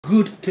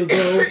good to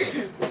go.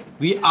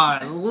 We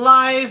are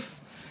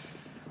live.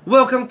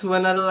 Welcome to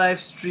another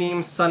live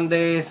stream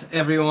Sundays,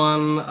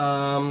 everyone.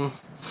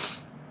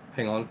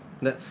 Hang on.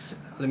 Let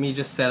me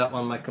just set up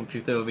on my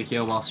computer over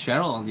here while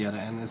Cheryl on the other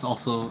end is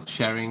also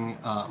sharing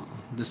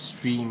the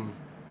stream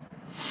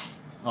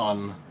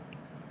on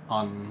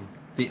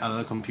the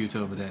other computer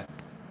over there.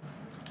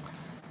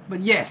 But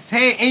yes,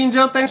 hey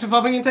Angel, thanks for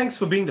popping in. Thanks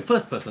for being the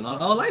first person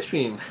on our live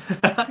stream.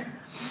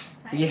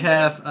 We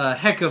have a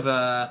heck of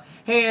a...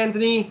 Hey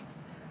Anthony.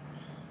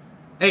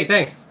 Hey,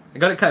 thanks. I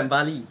got it cut in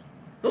Bali.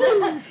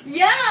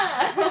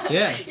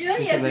 Yeah. You know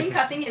he has been nice.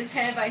 cutting his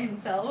hair by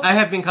himself. I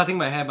have been cutting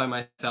my hair by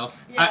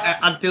myself. Yeah.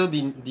 Until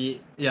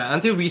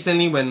until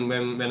recently when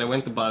I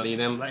went to Bali,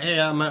 then I'm like, hey,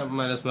 I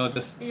might as well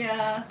just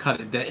cut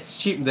it there. It's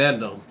cheap there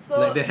though. So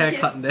like the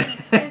haircut there.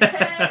 His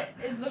hair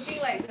is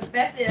looking like the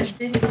best it has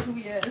been in 2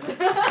 years.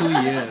 2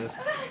 years.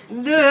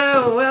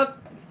 Yeah, well,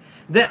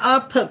 there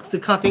are perks to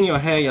cutting your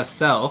hair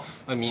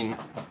yourself. I mean,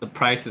 the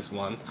price is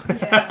one.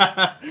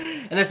 Yeah.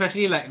 And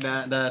especially like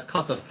the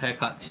cost of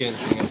haircuts here in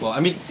Singapore. I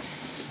mean,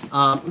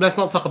 let's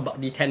not talk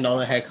about the $10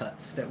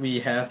 haircuts that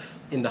we have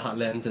in the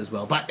heartlands as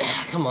well. But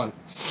come on,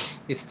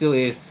 it still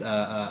is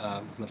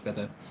much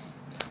better.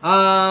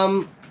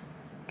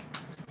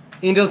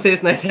 Angel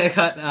says nice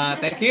haircut.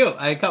 Thank you.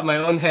 I cut my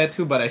own hair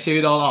too, but I shave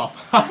it all off.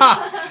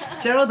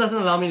 Cheryl doesn't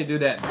allow me to do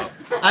that.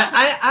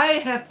 I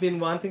have been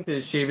wanting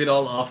to shave it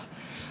all off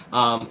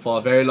for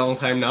a very long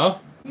time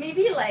now.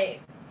 Maybe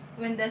like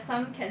when there's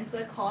some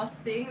cancer cause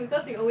thing,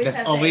 because we always There's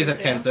have always a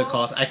that cancer example.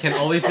 cause. I can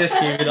always just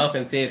shave it off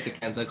and say it's a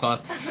cancer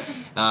cause.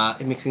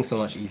 It makes things so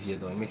much easier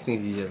though. It makes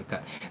things easier to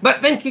cut.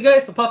 But thank you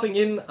guys for popping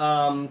in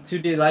to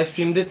the live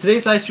stream.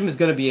 Today's live stream is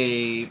going to be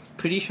a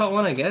pretty short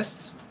one, I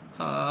guess.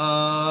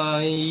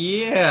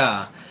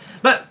 Yeah.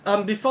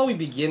 But before we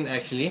begin,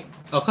 actually,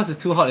 of course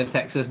it's too hot in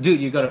Texas.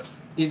 Dude, you gotta...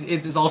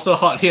 It is also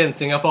hot here in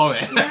Singapore,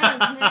 man.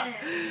 Yes.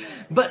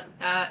 But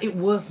it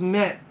was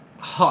mad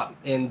hot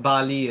in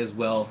Bali as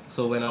well.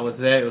 So when I was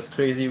there, it was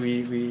crazy.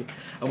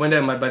 I went there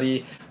with my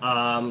buddy.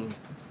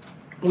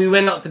 We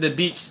went out to the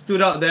beach,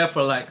 stood out there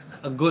for like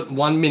a good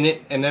 1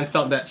 minute, and then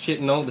felt that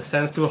shit. No, the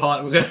sand's too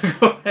hot. We're gonna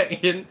go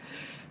back in.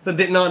 So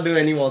did not do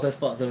any water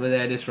sports over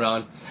there this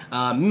round.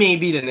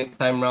 Maybe the next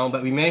time round.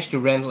 But we managed to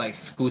rent like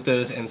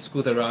scooters and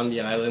scoot around the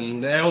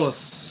island. That was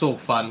so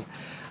fun.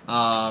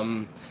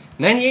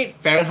 98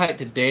 Fahrenheit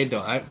today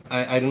though.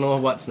 I don't know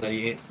what's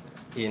 98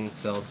 in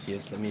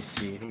Celsius. Let me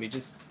see. Let me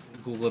just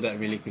Google that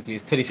really quickly.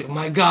 It's 36. Oh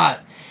my god!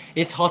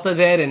 It's hotter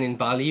there than in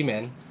Bali,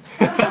 man.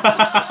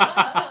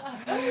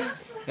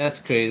 That's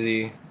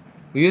crazy.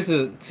 We used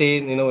to say,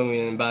 when we were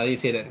in Bali,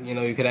 say that,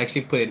 you could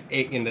actually put an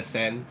egg in the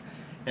sand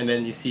and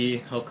then you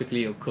see how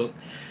quickly it'll cook.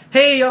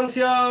 Hey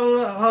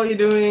Yongseong, how are you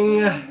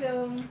doing?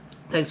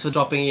 Thanks for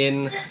dropping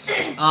in.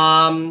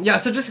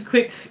 So just a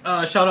quick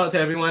shout out to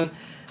everyone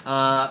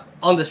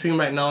on the stream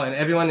right now and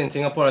everyone in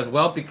Singapore as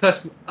well,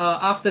 because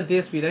after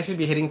this we'd actually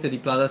be heading to the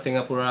Plaza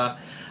Singapura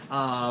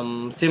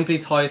Simply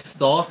Toys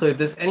store. So if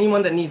there's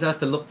anyone that needs us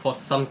to look for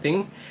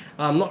something,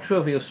 I'm not sure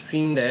if we'll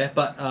stream there,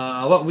 but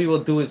what we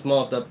will do is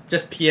more of the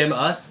just PM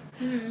us,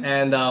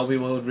 and we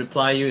will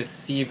reply you,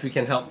 see if we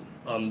can help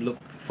look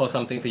for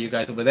something for you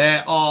guys over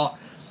there, or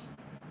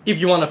if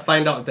you want to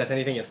find out if there's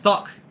anything in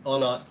stock or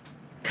not,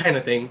 kind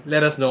of thing.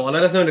 Let us know, or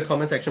let us know in the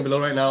comment section below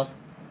right now.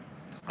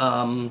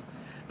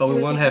 But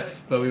we won't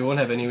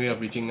have any way of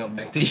reaching out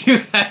back to you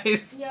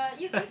guys. Yeah,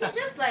 you can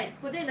just like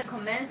put it in the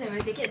comments and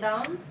we'll take it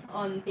down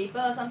on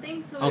paper or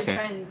something, so we'll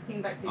try and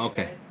ping back to you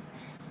guys.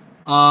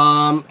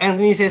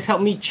 Anthony says,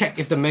 help me check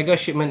if the mega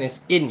shipment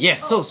is in.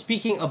 Yes, so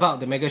speaking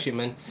about the mega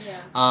shipment,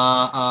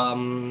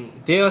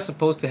 they are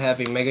supposed to have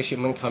a mega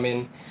shipment come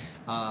in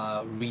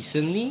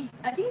recently.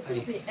 I think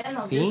since the end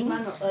of this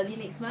month or early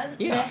next month.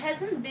 There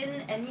hasn't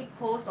been any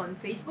posts on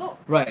Facebook.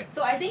 Right.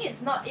 So I think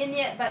it's not in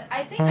yet, but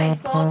I think I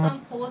saw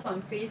some posts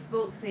on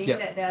Facebook saying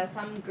that there are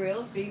some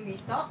grills being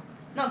restocked.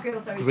 Not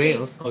grills, sorry,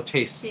 Grails chase. or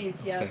chase.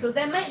 Chase, yeah. Okay. So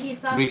there might be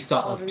some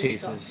restock sort of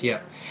restock, chases, yeah.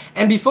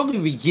 And before we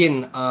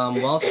begin,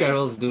 while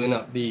Cheryl's doing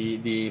up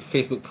the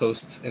Facebook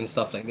posts and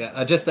stuff like that,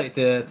 I'd just like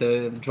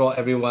to draw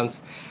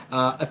everyone's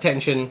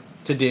attention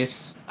to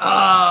this.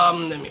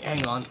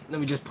 Hang on.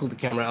 Let me just pull the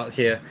camera out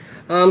here.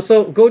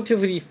 So go to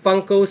the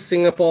Funko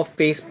Singapore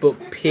Facebook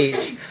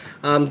page.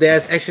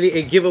 There's actually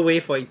a giveaway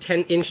for a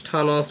 10-inch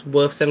Thanos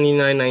worth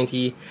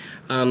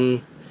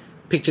 $79.90.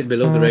 Pictured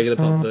below the regular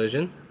pop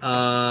version.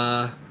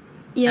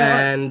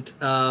 And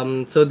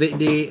so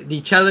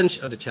the challenge,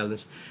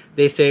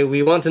 they say,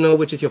 we want to know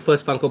which is your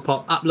first Funko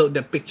Pop. Upload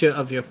the picture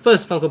of your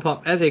first Funko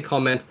Pop as a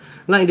comment.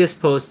 Like this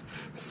post.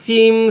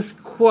 Seems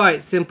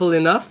quite simple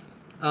enough.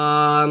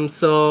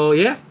 So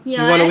yeah, you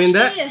want to win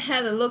that? I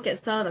had a look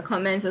at some of the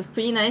comments. It was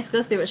pretty nice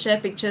because they would share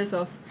pictures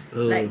of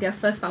like their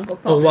first Funko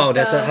Pop. Oh wow,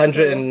 there's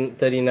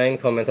 139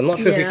 comments. I'm not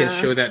sure if we can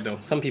show that though.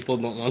 Some people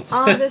don't want to.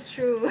 Oh, that's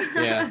true.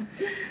 Yeah.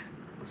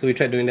 So we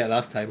tried doing that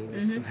last time.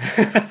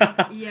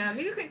 Yeah,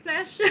 maybe quick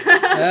flash.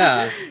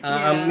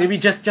 Maybe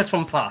just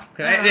from far,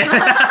 right?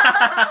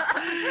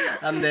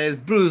 There's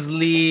Bruce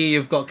Lee.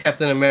 You've got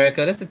Captain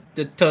America. That's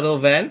the turtle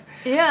van.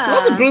 Yeah.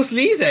 Lots of Bruce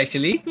Lees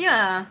actually.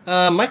 Yeah.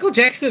 Michael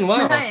Jackson.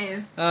 Wow.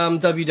 Nice.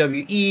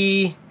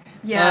 WWE.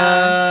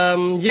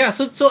 Yeah.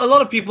 So a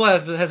lot of people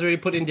has already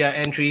put in their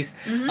entries.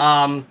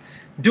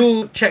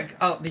 Do check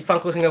out the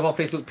Funko Singapore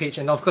Facebook page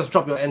and of course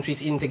drop your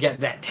entries in to get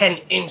that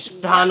 10-inch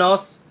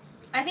Thanos.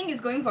 I think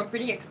it's going for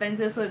pretty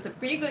expensive, so it's a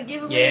pretty good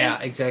giveaway. Yeah,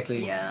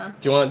 exactly. Yeah.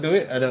 Do you want to do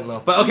it? I don't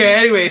know. But okay,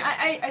 anyways.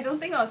 I don't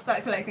think I'll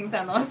start collecting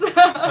Thanos.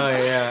 Oh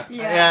yeah.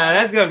 Yeah,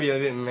 that's gonna be a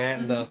bit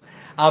mad though.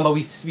 But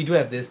we do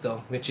have this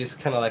though, which is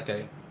kind of like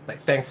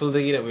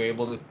thankfully that we're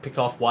able to pick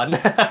off one.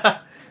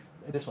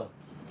 This one.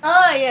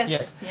 Oh yes.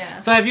 Yes. Yeah.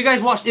 So have you guys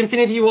watched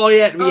Infinity War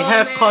yet? We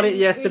have caught it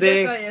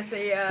yesterday. We just got it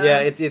yesterday. Yeah. Yeah,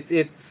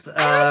 it's.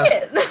 I like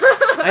it.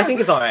 I think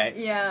it's alright.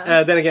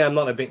 Yeah. Then again, I'm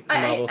not a big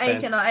Marvel fan. I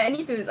cannot. I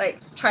need to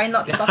try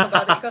not to talk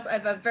about it because I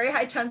have a very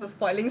high chance of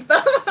spoiling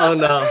stuff. Oh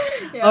no.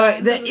 Yeah,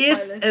 Alright, there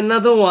is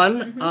another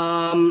one.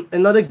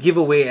 Another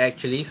giveaway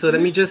actually. So let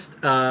me just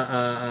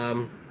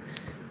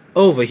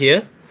over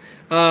here.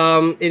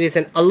 It is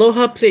an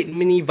Aloha Plate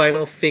mini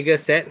vinyl figure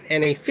set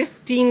and a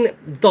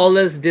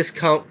 $15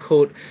 discount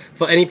code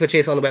for any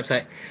purchase on the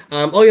website.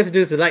 All you have to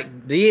do is to like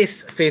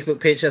this Facebook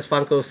page, that's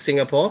Funko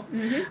Singapore.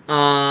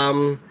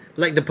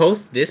 Like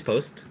this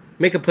post,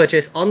 make a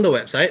purchase on the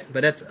website,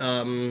 but that's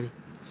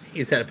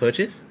is that a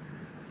purchase?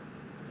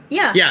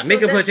 Yeah. Yeah,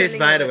 make so a purchase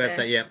via the over website.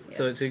 there. Yeah.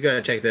 So you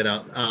gotta check that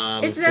out.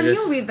 It's so a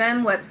new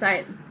revamped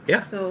website. Yeah.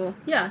 So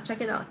yeah,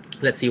 check it out.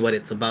 Let's see what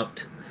it's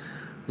about.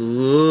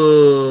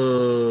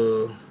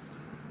 Ooh.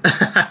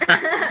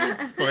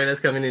 Spoilers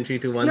coming in 3,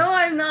 2, 1. No,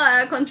 I'm not.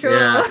 I control.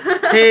 Yeah.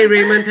 Hey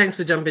Raymond, thanks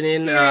for jumping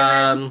in.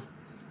 Hey,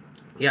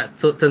 Yeah,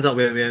 so it turns out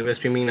we're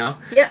streaming now.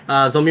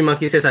 Yeah. Zombie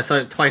Monkey says I saw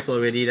it twice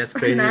already. That's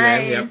crazy,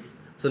 man. Yep. Nice.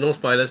 So no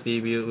spoilers.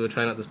 We'll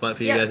try not to spoil it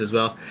for you guys as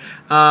well.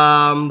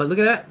 But look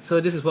at that. So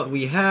this is what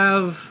we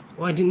have.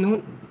 Oh, I did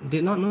not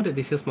know that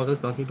they sell Smuggler's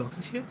Bounty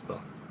boxes here.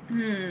 Well,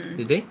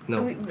 did they?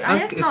 No. I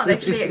have not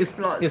actually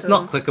explored. It's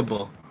not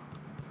clickable.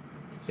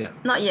 Yeah.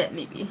 Not yet,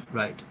 maybe.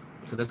 Right.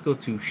 So let's go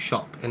to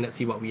shop and let's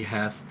see what we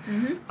have.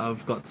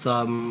 I've got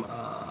some.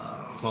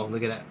 Oh,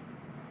 look at that.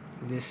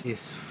 This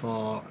is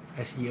for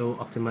SEO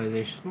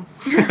optimization.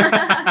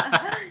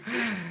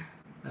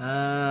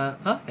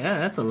 Oh yeah,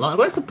 that's a lot.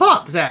 Where's the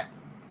pops at?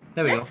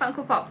 There we go.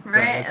 Funko Pop,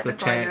 right? Let's at go the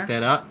check corner.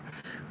 that out.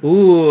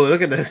 Ooh,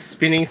 look at the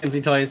spinning Simply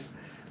Toys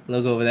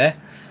logo over there.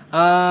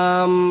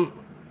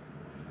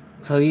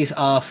 So these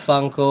are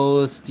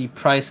Funkos. The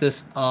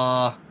prices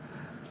are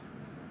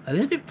a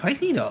little bit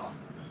pricey though.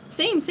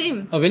 Same.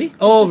 Oh really?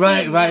 Oh the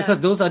right, same, right. yeah.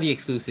 Because those are the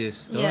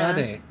exclusives. Those are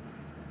they?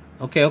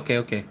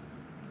 Okay.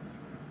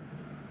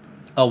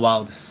 Oh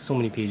wow, there's so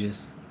many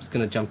pages. I'm just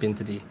gonna jump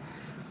into the.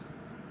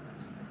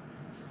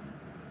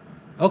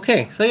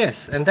 Okay, so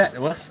yes, and that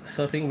was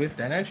Surfing with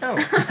Dan and Chow.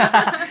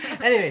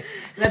 Anyways,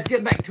 let's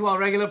get back to our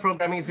regular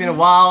programming. It's been a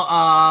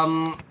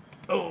while.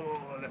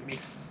 Let me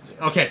see.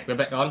 Okay, we're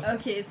back on.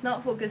 Okay, it's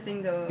not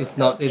focusing though. It's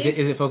not. Okay.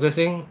 Is it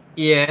focusing?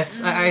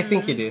 Yes, I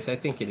think it is.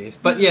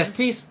 But yes,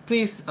 please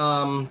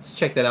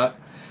check that out.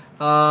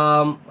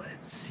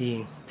 Let's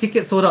see.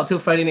 Tickets sold out till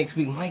Friday next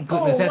week. My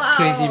goodness, that's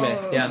crazy, man.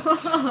 Yeah,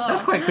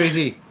 that's quite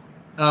crazy.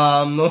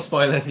 No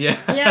spoilers, yeah.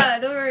 Yeah,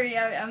 don't worry,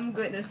 I'm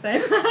good this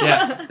time.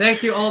 Yeah,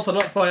 thank you all for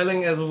not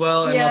spoiling as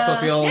well, and of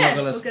course we all not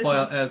gonna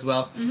spoil as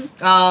well.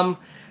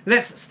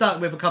 Let's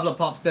start with a couple of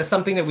pops. There's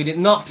something that we did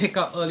not pick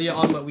up earlier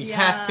on, but we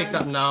have picked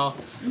up now.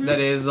 That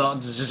is,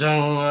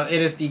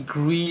 it is the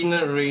Green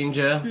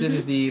Ranger. This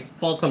is the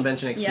fall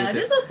convention exclusive. Yeah,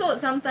 this was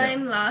sold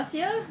sometime last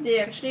year. They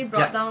actually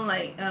brought down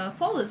like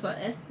fall is what?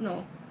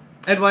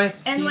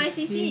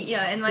 NYCC,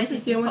 yeah,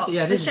 NYCC Pop.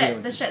 Yeah,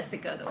 the shed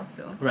sticker though,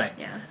 so. Right.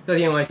 Yeah. The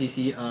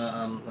NYCC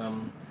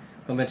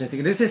convention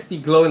sticker. This is the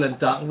glow in the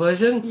dark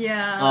version.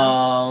 Yeah.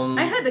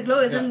 I heard the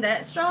glow isn't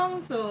that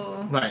strong,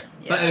 so. Right.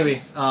 Yeah. But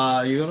anyways,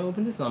 you gonna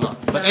open this or not?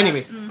 But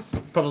anyways,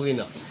 probably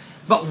not.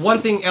 But one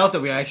thing else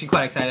that we are actually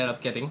quite excited of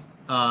getting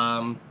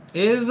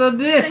is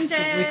this. Ding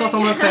ding. We saw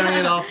someone clearing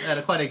it off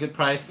at quite a good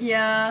price.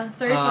 Yeah.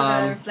 Sorry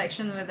for the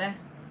reflection over there.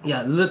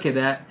 Yeah, look at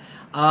that.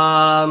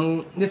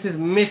 This is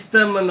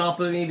Mr.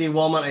 Monopoly, the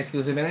Walmart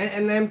exclusive,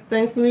 and then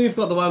thankfully we've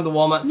got the one with the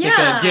Walmart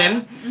sticker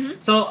again.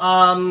 So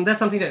that's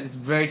something that is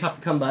very tough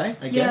to come by,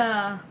 I guess.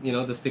 Yeah. You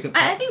know, the sticker.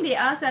 I think they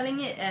are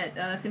selling it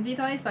at Simply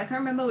Toys, but I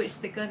can't remember which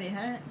sticker they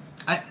had.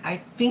 I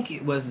think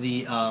it was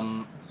the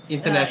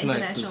international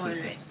exclusive. one,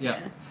 right? Yeah.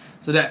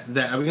 So that's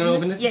that. Are we gonna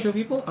open this to show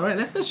people? All right,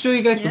 let's just show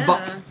you guys the Yeah.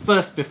 box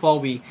first before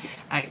we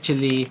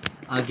actually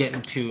get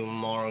into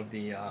more of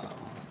the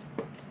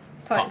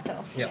Toy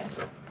itself. Yeah.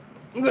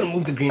 I'm gonna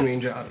move the Green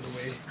Ranger out of the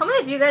way. How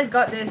many of you guys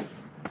got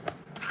this?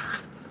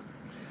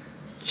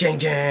 Jang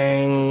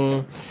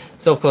jang.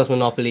 So of course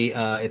Monopoly,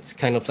 it's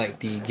kind of like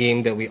the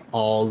game that we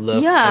all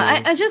love.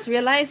 Yeah, I just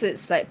realized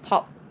it's like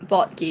pop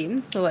board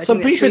games, so I So I'm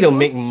think pretty it's sure they'll cool.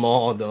 make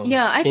more though.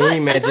 Yeah, I Can thought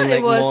you imagine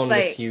it was more on the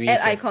like series?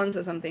 at Icons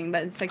or something,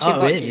 but it's actually Oh,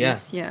 board really?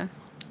 games. Yeah.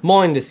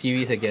 more in the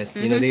series, I guess.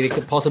 You know, they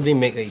could possibly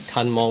make a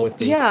ton more with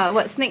the Yeah,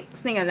 what snake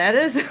and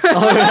ladders?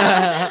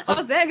 right.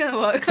 How's that gonna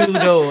work?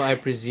 Cluedo, I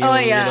presume. Oh,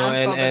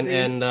 yeah, you know,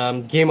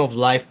 and Game of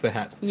Life,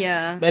 perhaps.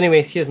 Yeah. But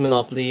anyways, here's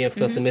Monopoly. Of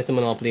course, the Mr.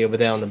 Monopoly over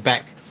there on the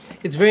back.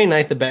 It's very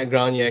nice. The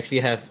background, you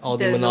actually have all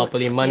the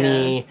Monopoly notes,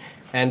 money,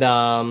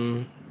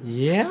 and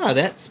yeah,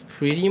 that's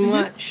pretty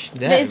much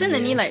that. There isn't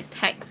any really. like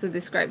text to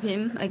describe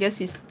him. I guess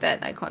he's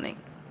that iconic.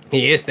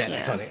 He is that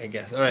Yeah. iconic, I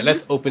guess. All right,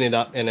 let's open it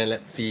up and then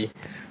let's see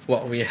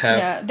what we have.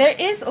 Yeah, there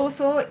is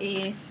also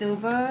a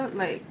silver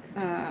like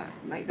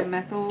the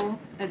metal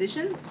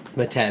edition.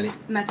 Metallic.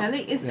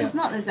 Metallic. It's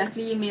not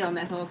exactly made of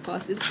metal, of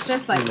course. It's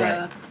just like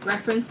a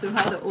reference to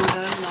how the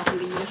older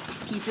Monopoly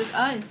pieces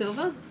are in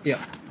silver. Yeah.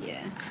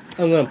 Yeah.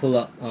 I'm gonna pull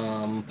up.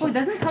 Oh, it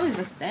doesn't come with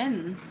a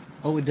stand.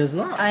 Oh, it does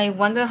not. I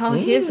wonder how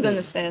he's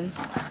gonna stand.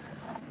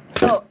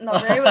 Oh,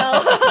 not very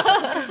well.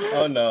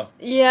 Oh no.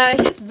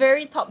 Yeah, he's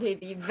very top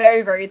heavy.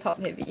 Very, very top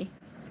heavy.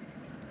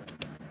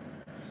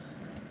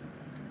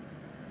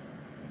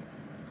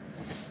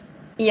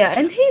 Yeah,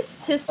 and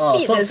his feet so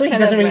is so he kind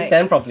doesn't of really like,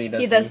 stand properly, does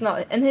he? He does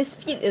not, and his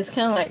feet is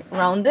kind of like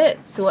rounded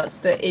towards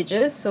the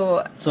edges,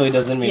 so So he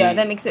doesn't really. yeah,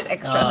 that makes it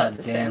extra hard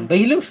to damn. stand. But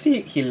he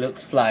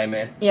looks fly,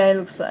 man. Yeah, it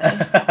looks fly.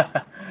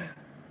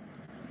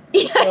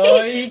 Yeah,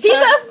 Oh, he can't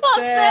does not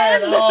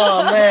stand.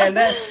 Oh man,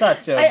 that's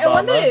such a I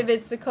wonder bummer. if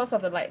it's because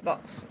of the light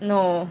box.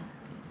 No.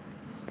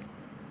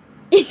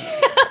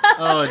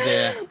 Oh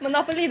dear.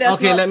 Monopoly does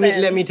Okay, not let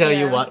stand. me tell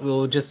you Yeah. what.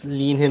 We'll just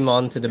lean him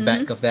onto the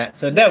back of that.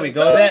 So there we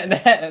go.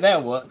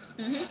 That works.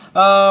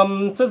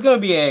 So it's gonna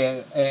be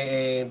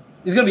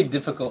it's gonna be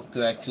difficult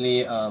to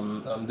actually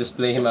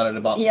display him out of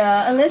the box.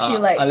 Yeah, unless you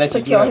like unless you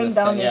do secure him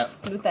understand, down yeah.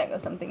 with blue tag or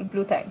something.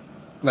 Blue tag.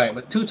 Right,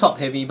 but too top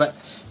heavy. But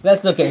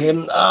let's look at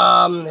him.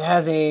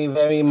 Has a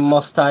very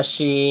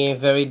mustachy,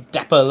 very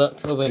dapper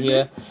look over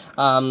here.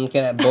 Get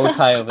that bow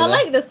tie over I there.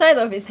 like the side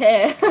of his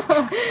hair.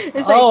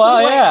 It's like Oh,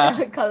 wow, white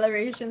yeah.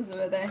 colorations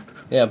over there.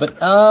 Yeah, but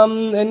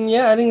and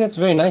yeah, I think that's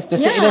very nice.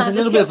 There's Yeah, there's a the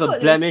little bit of tail a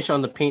coat blemish is-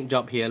 on the paint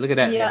job here. Look at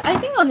that. Yeah, I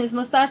think on his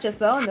mustache as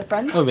well, on the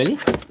front. Oh really?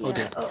 Oh Yeah.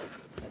 dear. Oh,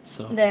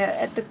 So. there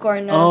at the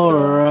corner. Oh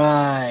so.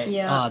 right.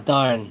 Yeah. Ah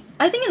darn.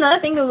 I think another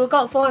thing to look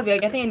out for if you're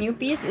getting a new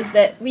piece is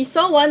that we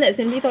saw one at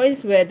Simply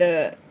Toys where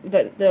the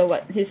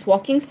what his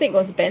walking stick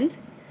was bent.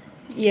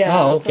 Yeah,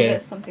 Oh, so okay.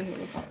 that's something to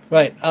look out for.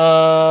 Right.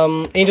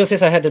 Angel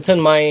says I had to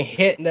turn my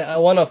head.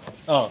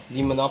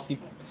 The Monopoly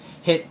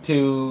head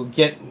to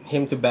get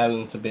him to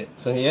balance a bit.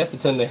 So he has to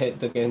turn the head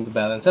to get him to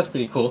balance. That's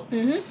pretty cool.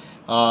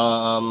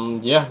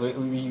 Yeah,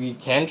 we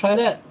can try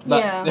that. But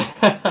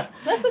Yeah.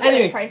 Let's look at the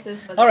anyways,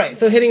 prices for that. Alright,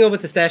 so heading over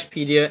to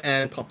Stashpedia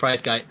and Pop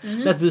Price Guide.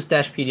 Let's do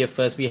Stashpedia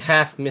first. We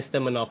have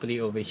Mr. Monopoly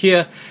over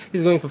here.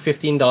 He's going for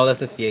 $15.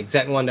 That's the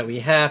exact one that we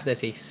have.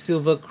 There's a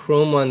silver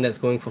chrome one that's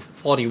going for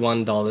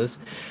 $41.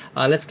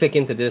 Let's click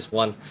into this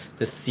one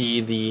to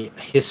see the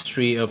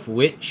history of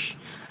which.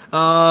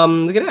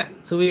 Look at that.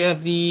 So we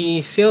have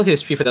the sale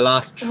history for the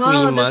last 3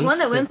 months. There's one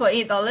that went for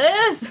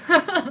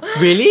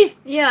 $8. Really?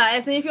 Yeah,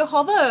 as in if you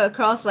hover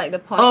across like the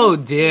points. Oh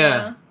dear.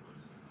 Yeah.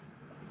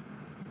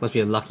 Must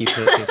be a lucky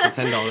purchase for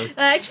 $10.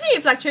 Actually,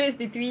 it fluctuates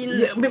between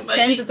but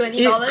 $10 to $20.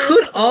 It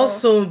could so-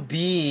 also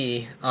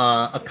be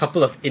a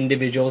couple of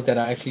individuals that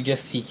are actually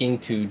just seeking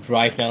to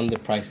drive down the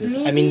prices.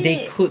 I mean, they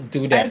Maybe, could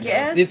do that. I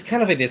guess. It's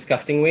kind of a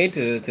disgusting way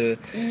to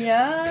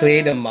yeah.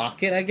 play the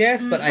market, I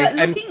guess. But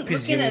I'm looking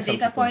presuming at some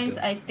data people points,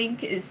 do. I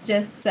think it's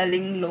just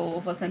selling low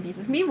for some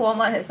pieces. Maybe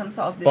Walmart has some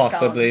sort of discount.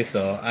 Possibly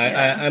so.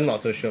 Yeah. I'm not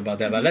so sure about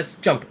that. But let's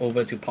jump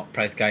over to Pop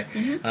Price Guide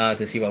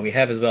to see what we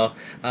have as well.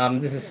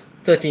 This is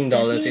 $13.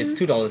 It's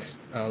 $2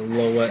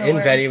 lower in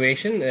Lower.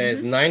 valuation.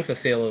 There's 9 for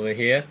sale over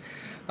here.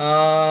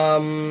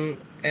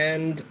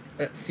 And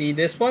let's see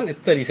this one. It's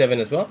 $37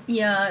 as well.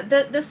 Yeah,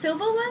 the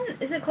silver one,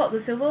 is it called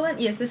the silver one?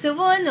 Yes, the silver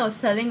one was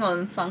selling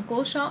on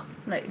Funko Shop,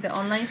 like the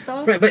online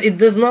store. Right, but it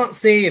does not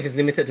say if it's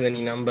limited to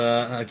any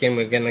number. Again,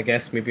 we're gonna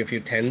guess maybe a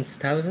few tens,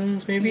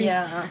 thousands, maybe.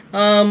 Yeah.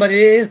 But it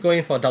is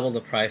going for double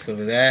the price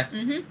over there.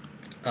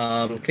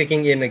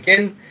 Clicking in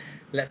again.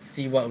 Let's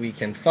see what we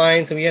can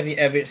find. So we have the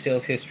average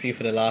sales history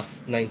for the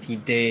last 90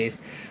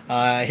 days.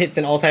 Hits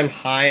an all-time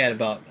high at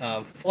about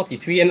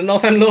 43 and an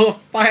all-time low of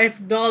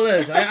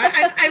 $5.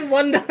 I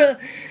wonder.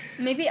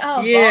 Maybe out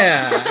of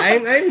Yeah, box.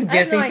 I'm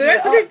guessing. I have So no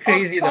that's a idea. bit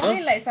crazy Probably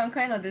though. like some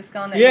kind of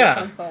discount that Yeah. you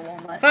send for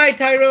Walmart. Hi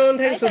Tyrone,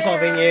 thanks Hi, for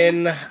popping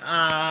Tyrone. in.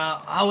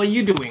 How are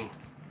you doing?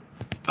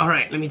 All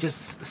right, let me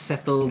just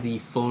settle the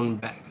phone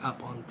back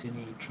up onto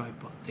the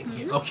tripod thing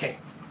here. Okay,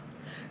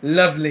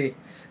 lovely.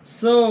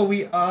 So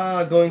we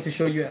are going to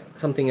show you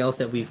something else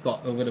that we've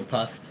got over the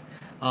past.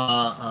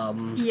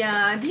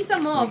 Yeah, these are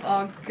more of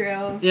our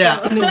grills.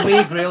 Yeah, so- in a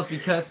way, Grails,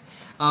 because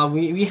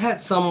we had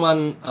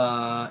someone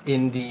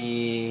in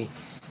the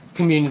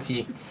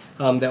community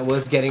that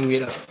was getting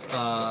rid of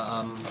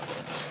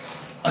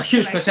a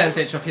huge Collection.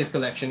 percentage of his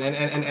collection,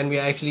 and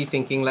we're actually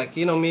thinking like,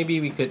 you know,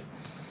 maybe we could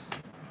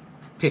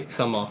pick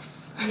some off.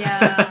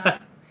 Yeah.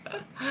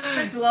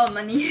 Spent a lot of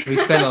money. We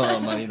spent a lot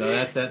of money though.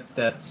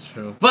 That's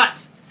true.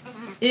 But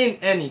in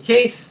any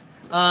case,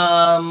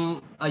 are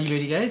you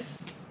ready,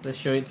 guys? Let's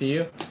show it to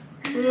you.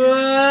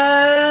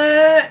 What?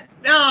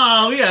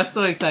 are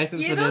so excited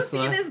You for don't this see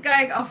one. this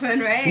guy often,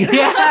 right?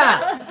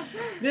 Yeah!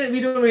 We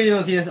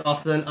don't see this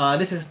often.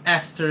 This is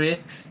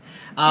Asterix.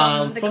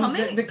 From the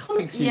comic? The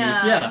comic series,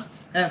 Yeah.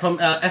 from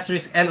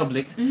Asterix and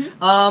Obelix.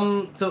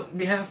 Mhm. So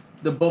we have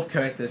the both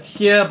characters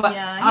here, but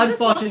Yeah, he's a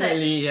small set.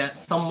 unfortunately,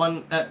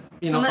 someone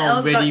Someone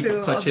else already got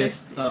to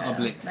purchased Obelix,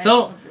 Obelix. buy So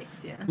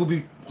Obelix, yeah. we'll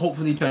be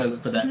hopefully trying to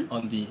look for that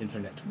on the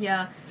internet.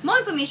 Yeah, more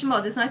information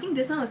about this one. I think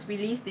this one was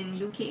released in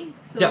UK,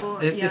 so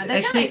It's that kind of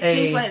actually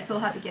explains a why it's so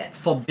hard to get.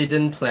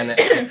 Forbidden Planet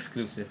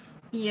exclusive.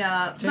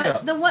 Yeah, Check it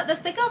out. but the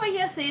sticker over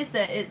here says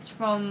that it's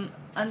from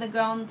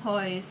Underground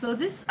Toys. So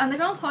this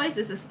Underground Toys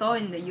is a store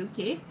in the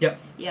UK. Yep.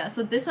 Yeah,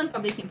 so this one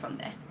probably came from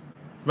there.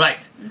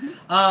 Right.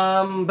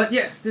 But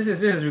yes, this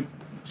is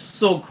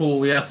so cool.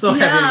 We are so happy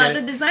to Yeah, get the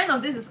it. design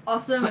of this is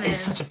awesome, But man. it's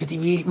such a pity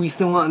we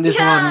still want this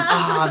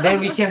Yeah. one. Then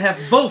we can have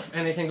both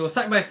and they can go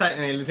side by side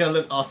and it's gonna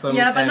look awesome.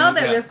 Yeah, but and, now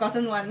that yeah. we've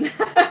gotten one.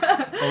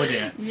 Oh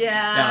dear.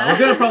 Yeah. Yeah, we're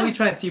gonna probably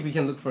try and see if we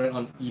can look for it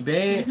on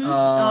eBay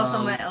Or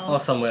somewhere else. Or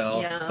somewhere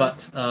else. Yeah. But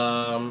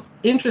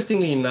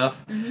interestingly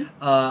enough,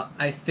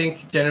 I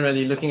think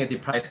generally looking at the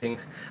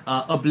pricings,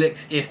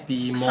 Obelix is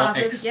the more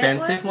Hardest to get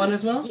expensive one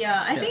as well.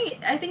 Yeah,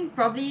 I think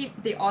probably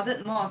they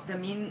ordered more of the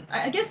main.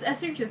 I guess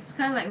Asterix is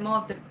kind of like more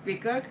of the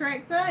bigger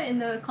character in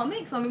the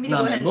comics, or maybe they No,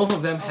 go man, ahead. both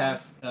of them oh,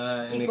 have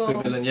an equal.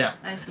 equivalent, yeah.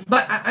 I see.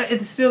 But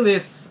it still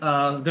is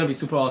gonna be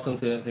super awesome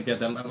to get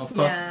them. Of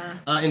course,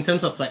 Yeah. in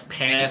terms of like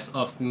pairs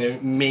of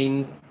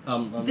main.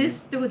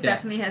 This two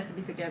definitely has to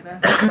be together.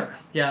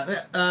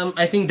 Yeah,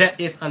 I think that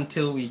is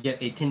until we get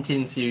a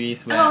Tintin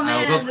series where Oh, man,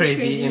 I'll go that's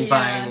crazy in crazy,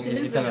 buying yeah.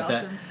 Tintin's kind really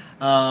of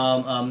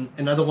that.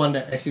 Another one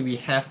that actually we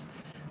have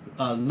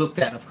looked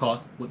at, of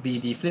course, would be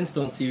the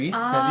Flintstone series.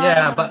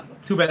 Yeah, but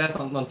too bad that's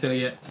not on sale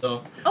yet.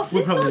 So Oh,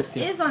 we'll probably Flintstones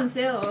see. is on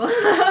sale.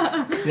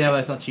 Yeah, but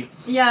it's not cheap.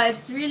 Yeah,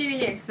 it's really,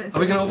 really expensive. Are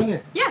we gonna open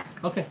this? Yeah.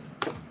 Okay.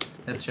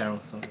 That's Cheryl.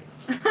 So.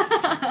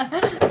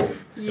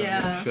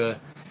 Yeah. Sure.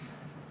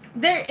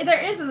 There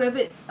is a little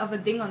bit of a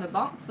ding on the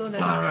box, so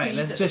there's a All right, crease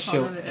let's at the just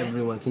show corner with it.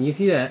 everyone. Can you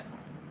see that?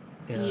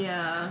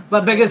 Yeah.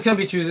 But so- beggars can't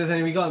be choosers,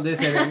 and we got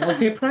this at an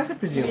okay price, I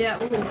presume. Yeah.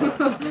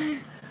 Ooh.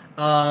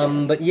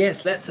 But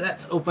yes, let's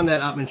open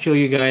that up and show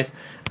you guys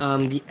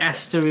the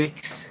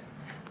Asterix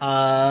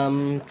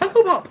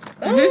Funko Pop.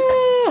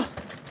 Ah!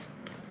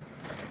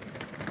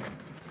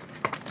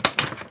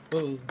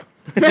 Oh.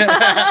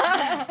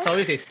 It's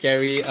always a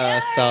scary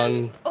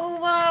sound. Oh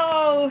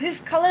wow, his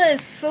color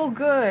is so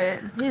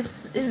good.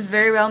 His is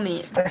very well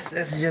made. Let's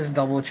just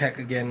double check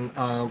again. He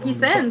on the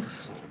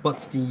stands. box.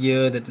 What's the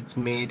year that it's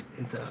made?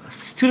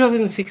 It's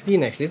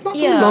 2016 actually. It's not too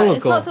Yeah, long ago.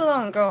 it's not too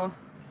long ago.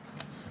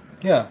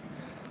 Yeah.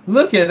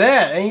 Look at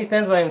that! And he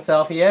stands by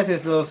himself. He has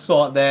his little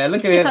sword there.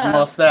 Look at his Yeah.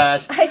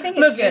 mustache. I think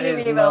Look it's at really,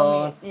 his really well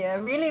made. nose. Yeah,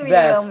 really, really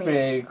That's well made.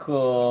 pretty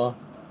cool.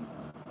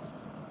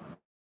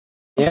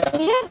 Yeah.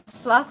 He has his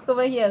flask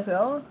over here as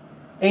well.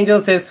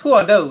 Angel says, "Who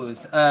are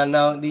those?"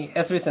 Now the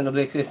Asterix and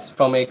Obelix is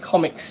from a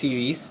comic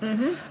series.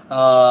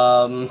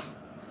 Tyro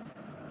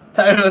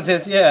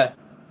says, "Yeah,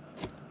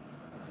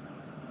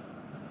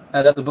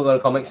 I love the book or the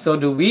comics. So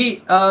do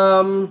we."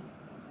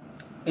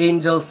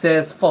 Angel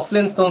says, "For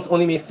Flintstones,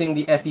 only missing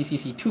the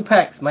SDCC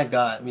 2-packs. My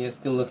God, we are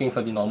still looking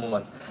for the normal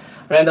ones."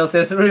 Randall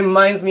says,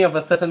 "Reminds me of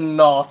a certain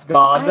Norse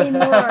god." I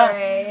know,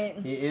 right?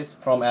 He is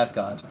from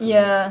Asgard.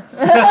 Yeah.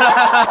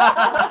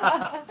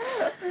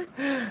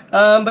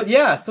 But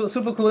yeah, so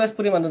super cool. Let's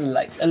put him under the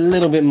light a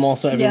little bit more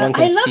so everyone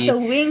I can love see the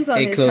wings on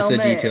a his closer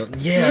helmet. detail.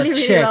 Yeah, really,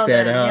 really check well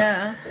that done. out.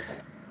 Yeah.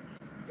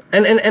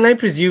 And I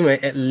presume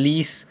at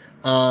least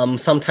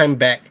sometime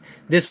back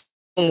this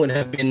one would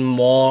have been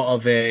more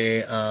of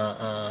a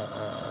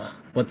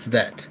what's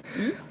that?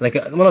 Like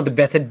one of the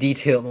better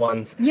detailed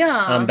ones.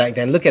 Yeah. Back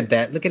then. Look at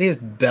that. Look at his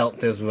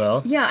belt as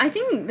well. Yeah, I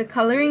think the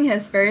coloring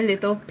has very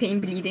little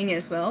paint bleeding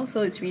as well,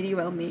 so it's really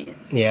well made.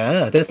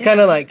 Yeah, that's kind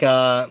of like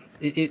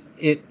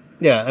it.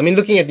 Yeah, I mean,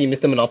 looking at the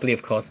Mr. Monopoly,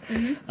 of course,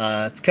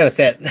 it's kind of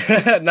sad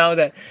now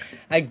that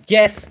I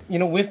guess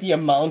with the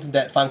amount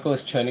that Funko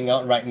is churning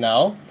out right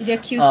now. Their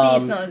QC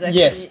is not exactly.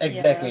 Yes,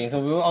 exactly. Yeah. So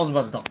we were also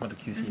about to talk about the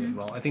QC as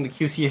well. I think the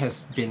QC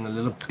has been a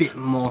little bit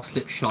more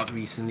slipshod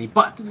recently,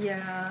 but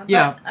Yeah.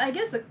 Yeah. But I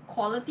guess the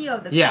quality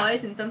of the Yeah.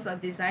 toys in terms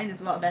of design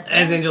is a lot better.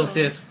 as Angel so-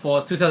 says,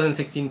 for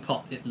 2016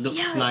 Pop, it looks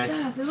Yeah, nice.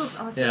 it does. It looks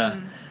awesome. Yeah.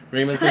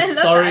 Raymond I says, love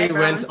the "Sorry, eyebrows,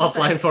 went it's just offline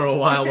like- for a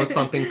while. Was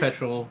pumping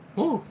petrol."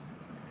 Oh.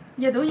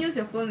 Yeah, don't use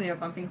your phone when you're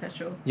pumping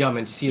petrol. Yeah,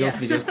 man, you see Yeah. those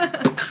videos?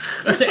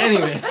 Okay,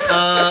 anyways,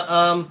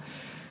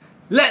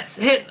 let's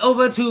head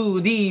over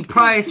to the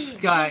price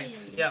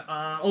guides.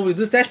 Yeah, we'll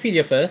do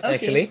Stashpedia first, Okay.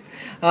 actually.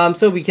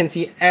 So we can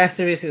see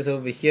Asterix is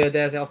over here.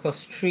 There's, of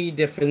course, 3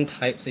 different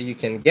types that you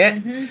can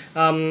get.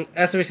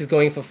 Asterix is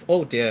going for...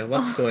 Oh, dear,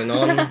 what's going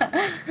on?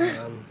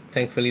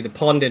 Thankfully, the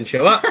pawn didn't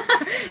show up.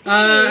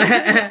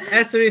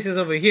 Asterix is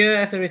over here.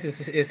 Asterix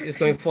is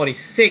going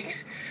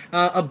 46.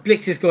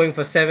 Obelix is going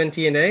for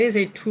 70, and there is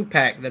a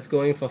 2-pack that's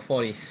going for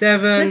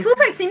 47. The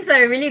 2-pack seems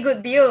like a really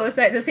good deal. It's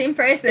like the same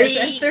price as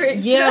Asterix.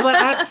 Yeah, but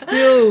I'd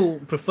still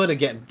prefer to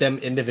get them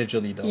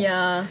individually, though.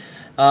 Yeah.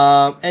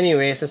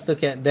 Anyways, let's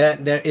look at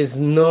that. There is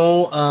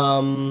no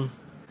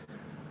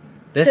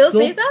Sales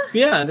data?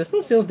 Yeah, there's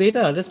no sales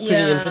data. That's pretty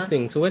Yeah.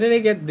 interesting. So where did I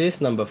get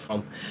this number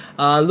from?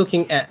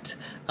 Looking at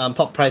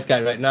Pop Price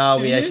Guide right now,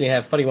 we actually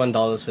have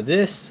 $41 for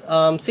this,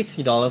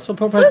 $60 for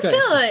Pop So Price it's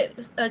Guide. kind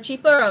of like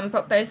cheaper on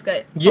Pop Price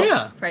Guide.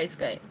 Yeah. Pop Price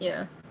Guide,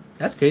 yeah.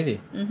 That's crazy.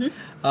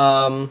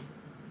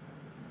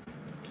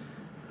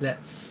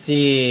 Let's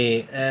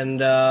see, and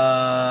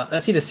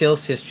let's see the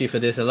sales history for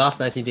this. The last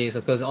 90 days,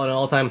 of course, on an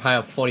all-time high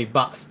of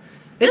 $40.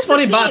 It's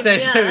That's the $40 same,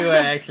 actually everywhere,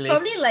 actually.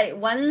 Probably like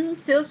one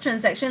sales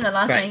transaction in the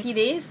last Right. 90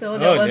 days, so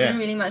there Oh, wasn't dear.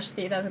 really much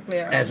data to play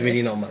around There's with.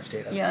 really not much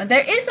data. Yeah,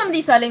 there is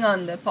somebody selling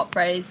on the Pop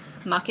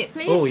Price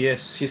marketplace. Oh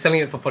yes, she's selling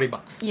it for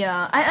 $40.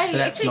 Yeah, I So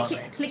that's actually not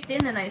right. clicked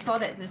in and I saw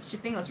that the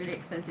shipping was really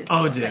expensive.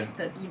 Oh, so dear. like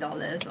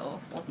 $30 or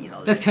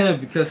 $40. That's kind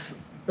of because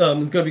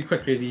it's gonna be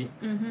quite crazy,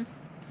 Mm-hmm.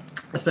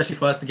 especially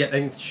for us to get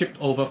things shipped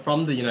over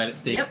from the United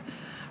States.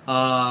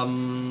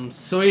 Yep.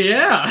 So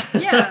yeah.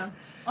 Yeah.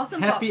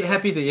 Awesome. happy Yeah.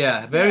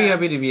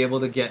 happy to be able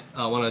to get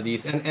one of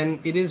these, and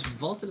it is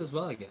vaulted as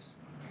well, I guess.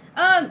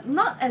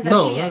 Not exactly.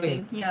 No, I not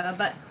think. Yeah,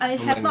 but I Oh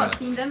have my not God.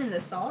 seen them in the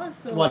store.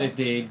 So What if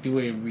they do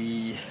a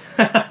re?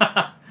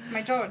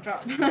 my jaw would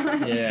drop?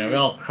 Yeah, we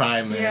all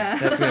cry, man. Yeah.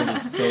 That's gonna be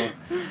so.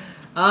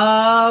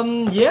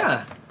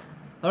 Yeah.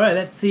 All right,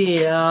 let's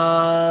see.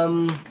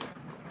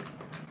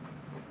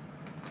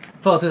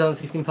 For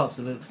 2016 Pops,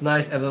 it looks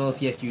nice. Everyone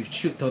else, yes, you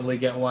should totally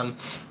get one.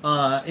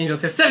 Angel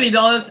says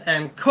 $70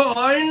 and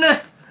corn.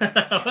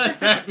 What's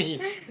that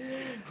mean?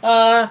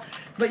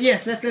 But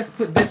yes, let's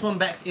put this one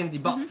back in the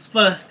box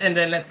first, and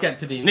then let's get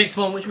to the next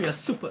one, which we are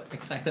super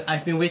excited.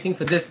 I've been waiting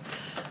for this.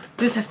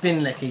 This has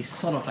been like a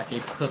sort of like a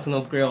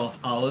personal grail of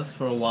ours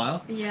for a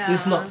while. Yeah.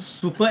 It's not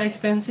super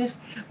expensive,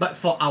 but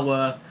for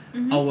our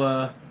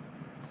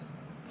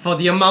for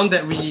the amount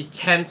that we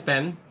can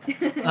spend,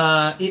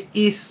 it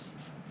is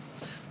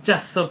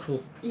just so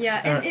cool.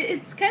 Yeah, and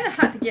it's kind of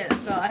hard to get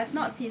as well. I've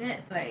not seen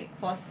it like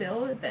for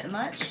sale that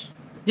much.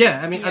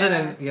 Yeah, I mean, other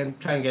Yeah. than again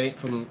trying to get it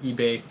from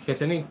eBay,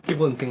 because I think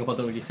people in Singapore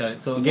don't really sell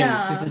it. So again,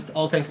 Yeah. this is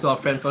all thanks to our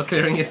friend for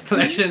clearing his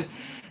collection,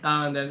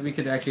 and then we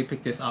could actually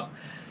pick this up.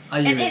 Are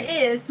you And ready?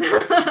 it is.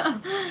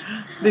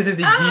 This is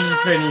the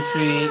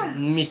D23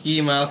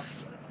 Mickey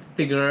Mouse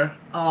figure.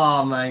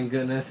 Oh my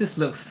goodness, this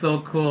looks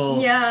so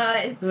cool. Yeah,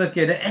 it's Look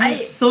at it, and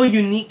it's so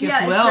unique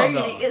as well. it's very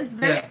though. unique. It's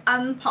very Yeah.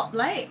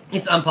 unpop-like.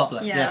 It's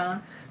unpopular. Yeah. Yes,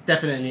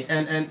 definitely.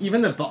 And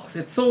even the box,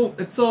 it's so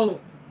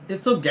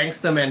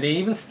gangster, man. They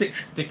even stick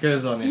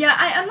stickers on it. Yeah,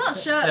 I'm not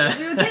sure. Yeah.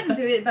 We'll get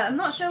into it, but I'm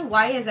not sure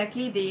why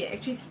exactly they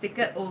actually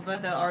stickered over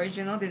the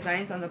original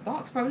designs on the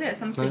box. Probably at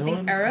some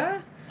printing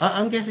error.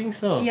 I'm guessing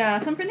so. Yeah,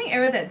 some printing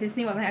error that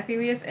Disney wasn't happy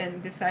with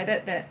and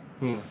decided that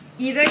Hmm.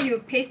 either you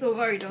paste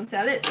over or you don't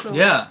sell it. So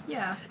Yeah.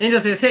 yeah. Angel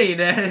says, "Hey,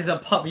 there is a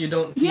pup you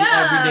don't see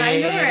Yeah, every day."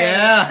 I know, right?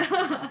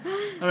 Yeah.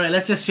 All right,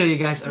 let's just show you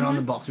guys around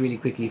the box really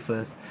quickly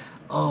first.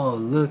 Oh,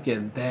 look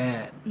at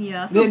that.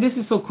 Yeah. So This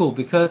is so cool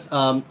because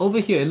over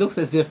here it looks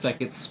as if like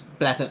it's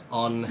splattered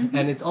on,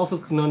 and it's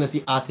also known as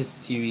the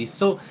Artist Series.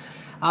 So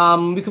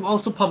we could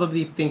also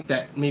probably think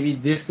that maybe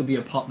this could be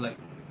a pop like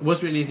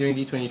was released during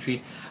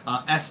D23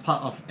 as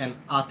part of an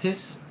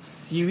Artist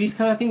Series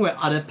kind of thing where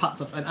other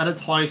parts of and other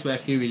toys were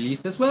actually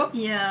released as well.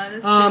 yeah,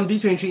 that's true.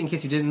 D23, in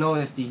case you didn't know,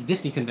 is the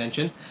Disney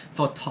convention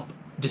for top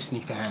Disney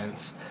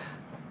fans,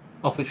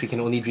 of which we can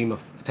only dream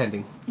of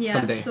attending Yeah,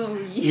 someday. so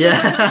we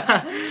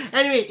Yeah.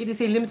 Anyway, it is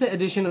a limited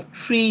edition of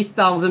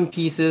 3,000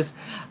 pieces.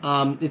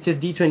 It says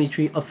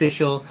D23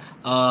 official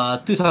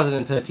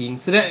 2013.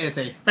 So that is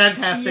a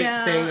fantastic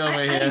thing over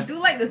I here. do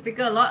like the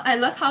sticker a lot. I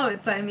love how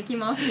it's like Mickey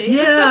Mouse shape.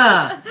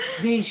 Yeah,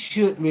 they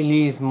should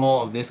release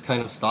more of this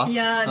kind of stuff.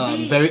 Yeah,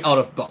 very out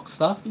of box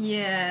stuff.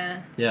 Yeah.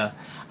 Yeah.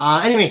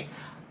 Anyway,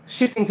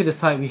 shifting to the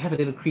side, we have a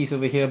little crease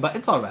over here, but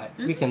it's alright.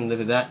 We can live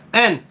with that.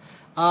 And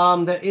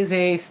there is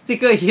a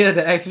sticker here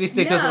that actually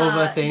stickers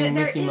over saying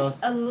there Mickey is Mouse.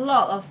 a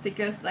lot of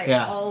stickers like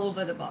Yeah. all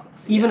over the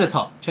box. Even yeah. the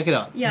top. Check it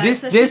out. Yeah,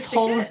 this it's this actually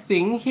whole stickered.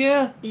 thing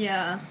here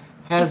Yeah.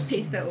 has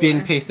It's pasted been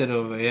over. pasted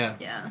over. Yeah.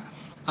 Yeah.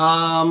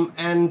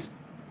 And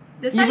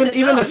The side even as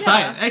even well, the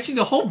side, actually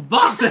the whole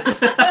box is.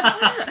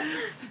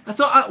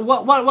 So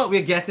what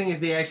we're guessing is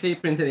they actually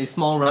printed a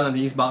small run of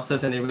these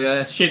boxes and they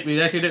realized shit, we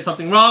actually did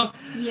something wrong.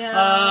 Yeah.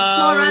 we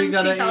Small run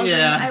gotta- 3,000.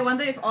 yeah. I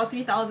wonder if all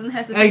 3,000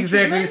 has the same Exactly.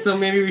 treatment. So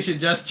maybe we should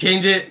just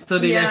change it. So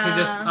they actually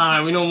just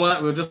Yeah. we know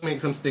what, we'll just make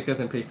some stickers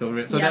and paste over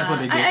it. So that's what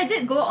they did. I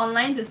did go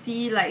online to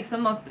see like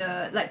some of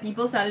the like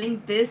people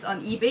selling this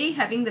on eBay,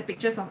 having the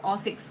pictures of all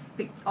six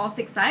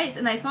sides,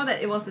 and I saw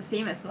that it was the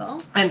same as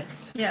well. And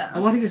Yeah.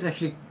 one thing is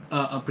actually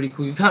pretty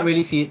cool. You can't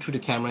really see it through the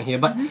camera here,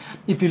 but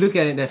if you look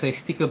at it, there's a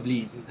sticker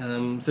bleed.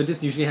 So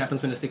this usually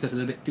happens when the sticker's a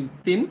little bit too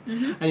thin,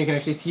 and you can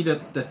actually see the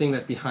thing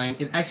that's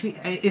behind. It actually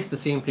is the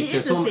same picture.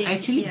 is So the I'm same,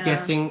 actually yeah.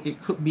 guessing it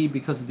could be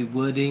because of the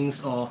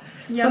wordings or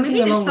Yeah, something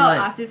maybe they along spelled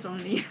the lines. artist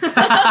wrongly.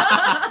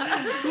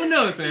 Who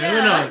knows, man?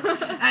 Yeah. Who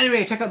knows?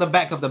 Anyway, check out the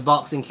back of the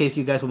box in case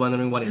you guys were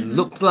wondering what it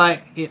looked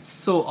like. It's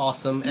so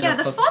awesome. And Yeah, of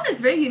the course, font is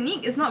very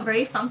unique. It's not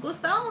very Funko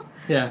style.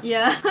 yeah.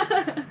 Yeah.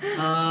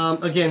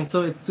 Again,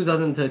 so it's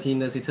 2013.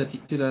 There's a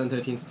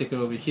 2013 sticker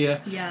over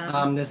here.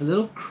 Yeah. There's a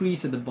little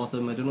crease at the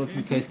bottom. I don't know if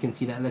you guys can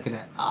see that. Look at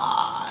that.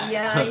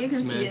 Yeah, you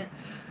can see it.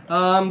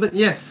 But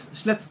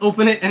yes, let's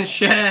open it and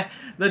share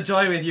the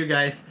joy with you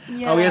guys.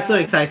 Yeah. We are so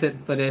excited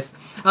for this.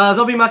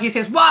 Zombie Maki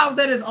says, "Wow,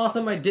 that is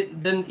awesome! I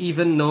didn't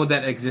even know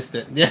that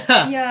existed."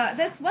 Yeah. Yeah,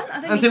 there's one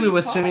other. Until we Mickey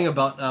were pop. streaming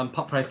about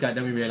Pop Price Guide,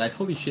 then we realized,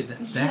 holy shit,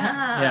 that's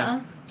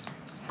that.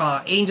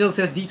 Yeah. Angel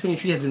says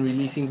D23 has been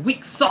releasing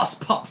weak sauce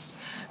pops.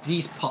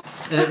 These pops,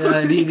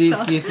 Weak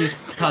sauce. these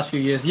past few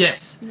years.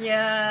 Yes.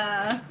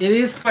 Yeah. It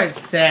is quite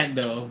sad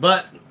though,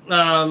 but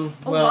Oh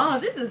well, wow,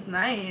 this is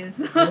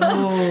nice.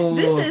 Oh.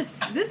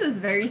 This is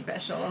very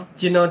special.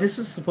 you know, this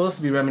was supposed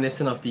to be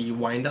reminiscent of the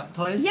wind-up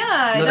toys.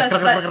 Yeah, No, it does,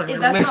 but it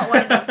does not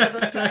wind up, so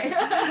don't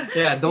try.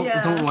 Yeah, don't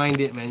Yeah. wind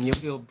it, man.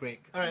 You'll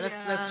break. All right, let's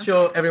Yeah.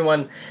 show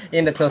everyone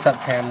in the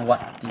close-up cam what.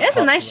 It has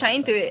a nice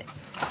shine to it.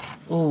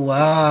 Oh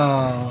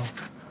wow,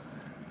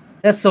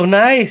 that's so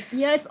nice.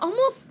 Yeah, it's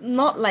almost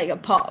not like a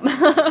pop.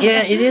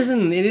 Yeah, it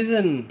isn't. It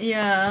isn't.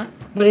 Yeah.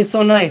 But it's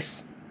so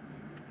nice.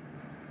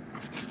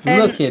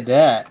 And- Look at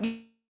that.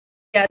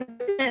 Yeah,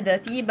 it's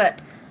dirty, but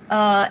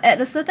at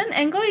a certain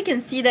angle you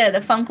can see that the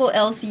Funko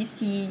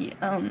LCC.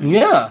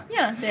 Yeah.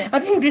 Yeah, there. I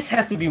think this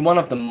has to be one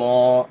of the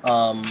more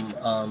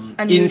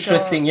Unusual,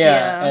 interesting,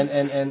 yeah.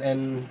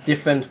 and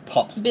different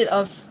pops. Bit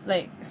of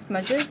like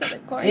smudges at the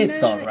corner.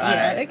 It's alright.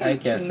 Yeah, they're I kinda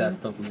guess clean. that's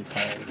totally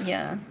fine.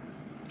 Yeah.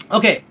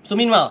 Okay, so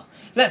meanwhile,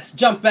 let's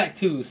jump back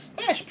to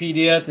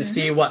Stashpedia to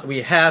see what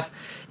we have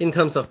in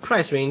terms of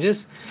price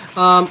ranges.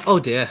 Oh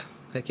dear,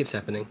 that keeps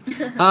happening.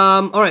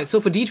 Alright,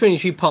 so for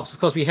D23 pops, of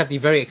course, we have the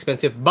very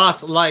expensive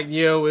Buzz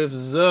Lightyear with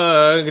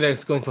Zerg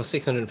that's going for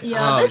 650.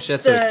 Yeah, Ouch,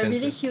 that's so the expensive.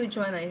 really huge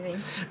one, I think.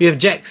 We have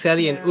Jack,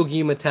 Sally, and Yeah.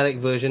 Oogie metallic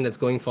version that's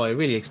going for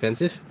really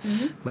expensive.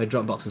 My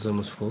Dropbox is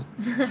almost full.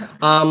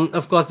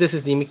 Of course, this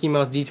is the Mickey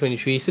Mouse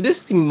D23. So this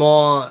is the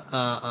more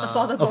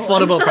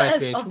affordable one. price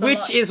Of range, the which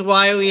lot. is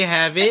why we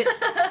have it.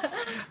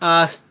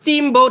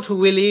 Steamboat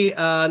Willie,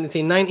 it's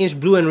a 9-inch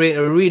blue and red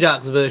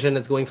Redux version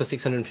that's going for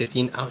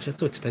 615. Ouch, that's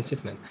so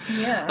expensive, man.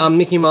 Yeah.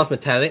 Mickey Mouse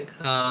metallic,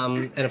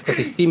 and of course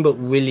a Steamboat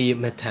Willie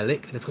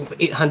metallic that's going for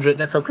 800.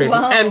 That's so crazy.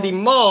 Wow. And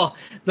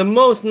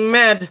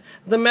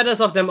the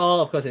maddest of them all,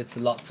 of course, it's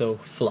Lotso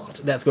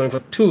Flocked. That's going for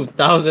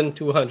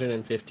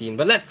 2,215.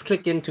 But let's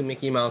click into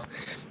Mickey Mouse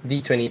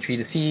D23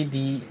 to see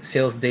the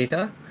sales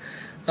data.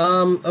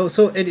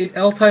 So at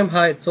all-time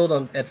high, it sold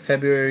at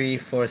February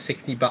for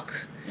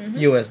 $60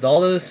 US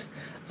dollars.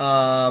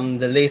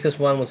 The latest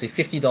one was a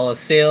 $50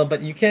 sale,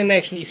 but you can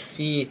actually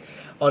see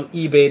on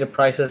eBay the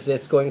prices.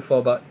 It's going for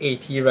about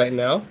 80 right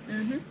now.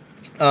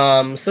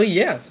 So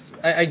yeah,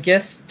 I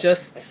guess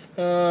just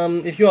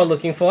if you are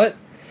looking for it,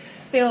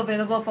 Still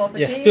available for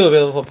purchase. yeah, still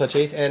available for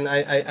purchase, and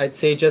I'd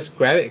say just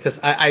grab it because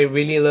I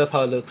really love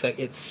how it looks like.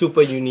 It's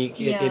super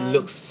unique. It Yeah.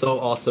 looks so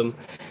awesome,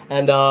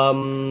 and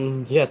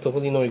yeah,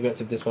 totally no regrets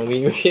with this one.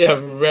 We are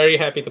very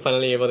happy to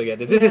finally able to get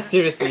this. This is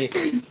seriously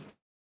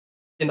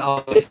in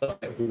our list of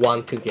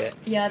want to get.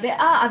 Yeah, there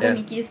are other Yeah.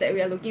 Mickeys that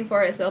we are looking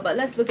for as well, but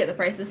let's look at the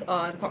prices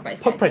on Pop Price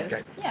Pop Guide Price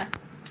first. Guide. Yeah.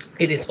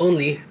 It is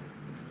only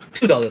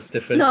 $2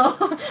 different. No.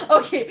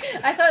 Okay.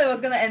 I thought it was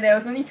gonna end there. It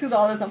was only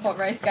 $2 on Pop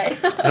Price Guide.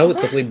 I would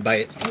totally buy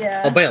it.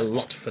 Yeah. I'll buy a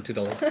lot for $2.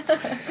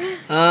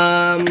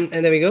 And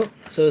there we go.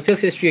 So sales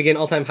history again,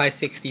 all-time high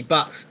 $60.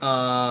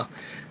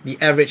 The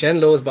average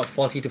and low is about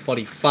 40 to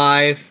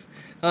 45.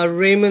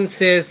 Raymond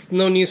says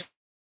no news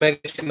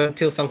Mega shipment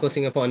until Funko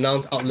Singapore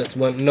announced. Outlets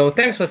won't know.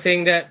 Thanks for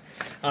saying that.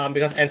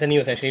 Because Anthony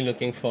was actually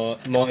looking for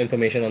more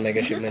information on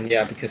Mega shipment.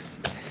 Yeah, because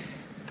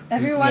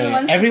Everyone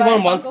wants everyone to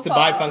buy wants Funko to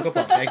buy Pop. Funko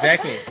Pops.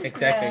 Exactly.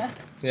 Yeah.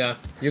 Yeah,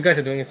 you guys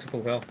are doing it super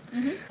well.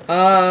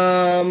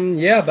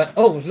 Yeah, but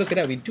oh, look at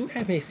that. We do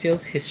have a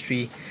sales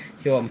history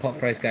here on Pop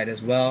Price Guide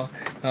as well.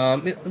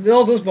 It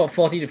all goes about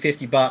 40 to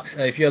 50 bucks.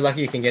 If you're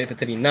lucky, you can get it for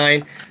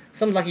 39.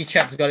 Some lucky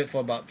chaps got it for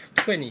about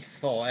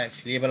 24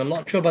 actually, but I'm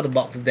not sure about the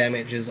box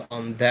damages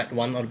on that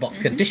one or the box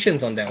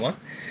conditions on that one.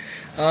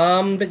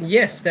 But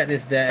yes,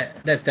 that's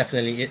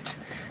definitely it.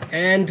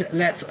 And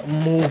let's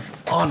move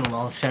on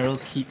while Cheryl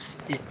keeps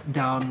it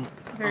down.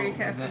 Very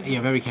carefully.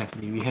 Yeah, very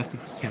carefully. We have to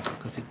be careful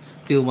because it's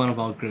still one of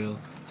our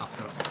grills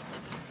after all.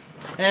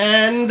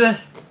 And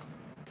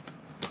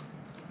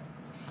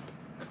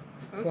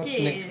what's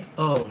Okay. next?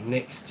 Oh,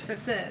 next.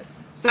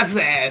 Success.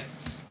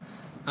 Success!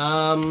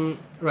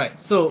 Right,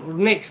 so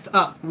next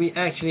up we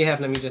actually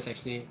have, let me just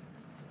actually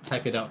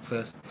type it out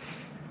first.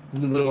 I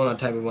don't want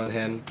to type with one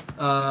hand.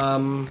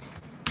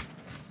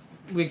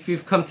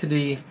 We've come to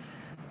the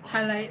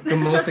Highlight.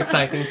 most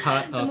exciting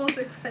part The of most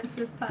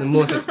expensive part. the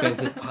most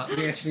expensive part.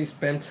 We actually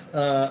spent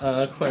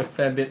quite a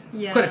fair bit,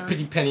 Yeah. quite a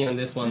pretty penny on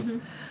this one.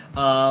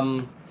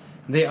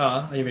 They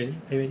are you ready?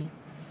 Are you ready?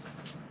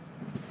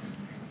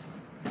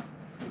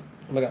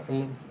 Oh my god, we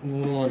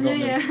don't want to drop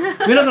them.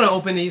 Yeah. We're not going to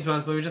open these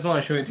ones, but we just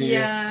want to show it to you.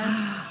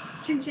 Yeah.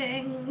 Ching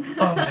ching.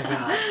 Oh my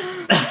god.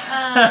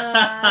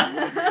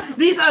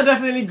 These are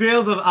definitely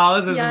grails of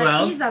ours as yeah,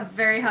 well. these are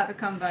very hard to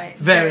come by.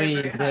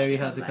 Very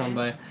hard to come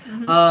by.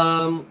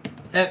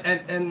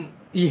 And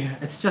yeah,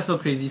 it's just so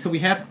crazy. So we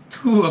have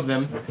 2 of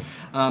them.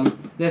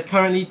 There's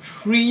currently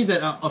 3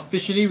 that are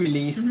officially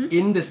released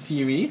in the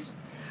series.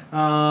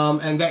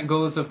 And that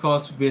goes, of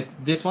course, with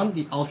this one,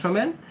 the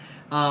Ultraman,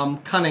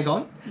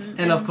 Kanegon,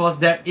 and of course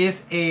there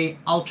is a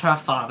Ultra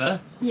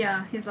Father.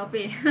 Yeah, he's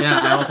Laope.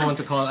 Yeah, I also want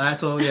to call it.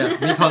 So yeah,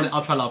 we call it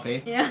Ultra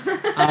Laope. Yeah.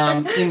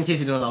 In case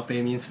you don't know,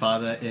 Laope means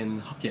father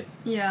in Hokkien.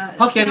 Yeah.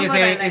 Hokkien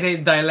Singapore is a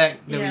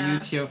dialect that Yeah. we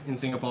use here in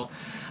Singapore.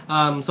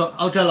 So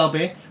Ultra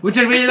Laope, which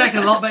I really like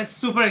a lot, but it's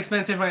super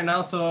expensive right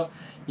now. So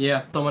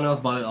yeah, someone else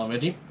bought it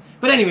already.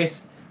 But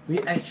anyways, we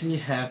actually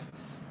have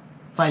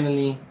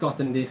finally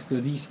gotten this. So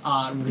these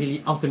are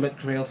really ultimate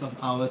grails of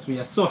ours. We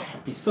are so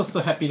happy, so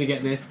happy to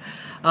get this.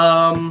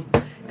 And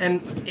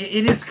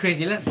it is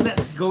crazy.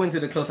 Let's go into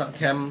the close-up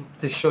cam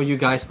to show you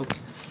guys.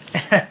 Oops.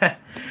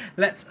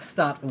 Let's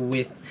start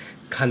with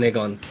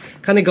Kanegon.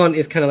 Kanegon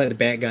is kind of like the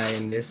bad guy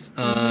in this.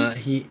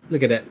 He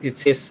look at that. It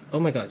says, oh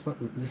my god, it's not.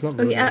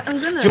 Okay, I'm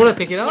gonna. Do you want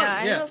to take it out? Yeah,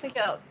 I'm gonna take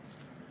it out.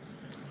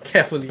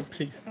 Carefully,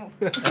 please. Oh.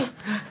 I'm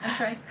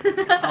trying.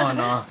 Oh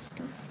no.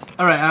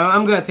 Alright,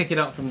 I'm gonna take it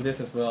out from this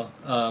as well.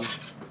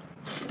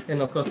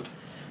 And of course,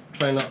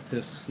 try not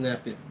to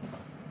snap it.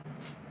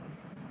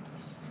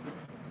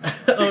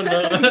 Oh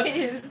no.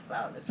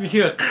 You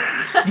hear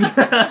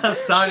a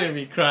sound and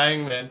be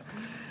crying, man.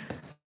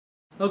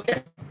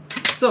 Okay,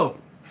 so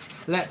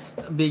let's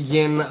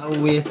begin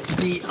with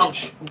the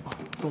ouch.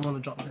 Don't want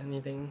to drop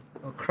anything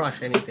or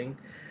crush anything.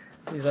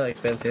 These are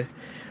expensive.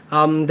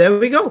 There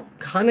we go.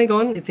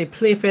 Kanegon. It's a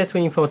Playfair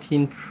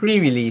 2014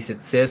 pre-release.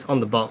 It says on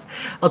the box.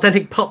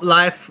 Authentic Pop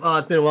Life.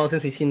 It's been a while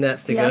since we've seen that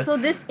sticker. Yeah, so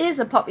this is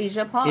a Pop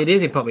Asia Pop. It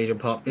is a Pop Asia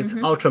Pop. It's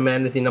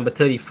Ultraman. It's the number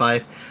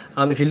 35.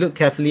 If you look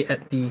carefully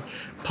at the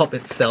pop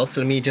itself,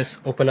 let me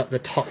just open up the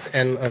top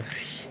end of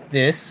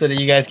this so that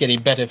you guys get a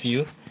better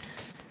view.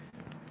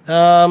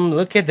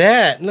 Look at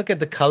that. Look at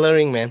the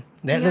coloring, man.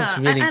 That looks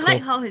really cool. I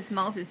like how his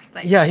mouth is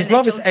like. Yeah, his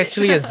mouth is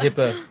actually a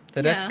zipper.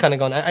 So that's Yeah.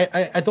 Kanegon.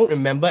 I don't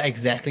remember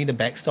exactly the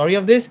backstory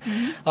of this,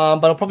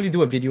 but I'll probably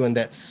do a video on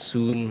that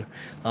soon.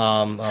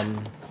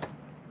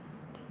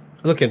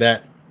 Look at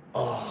that.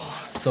 Oh,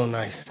 so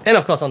nice. And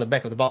of course, on the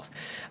back of the box,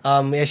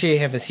 we actually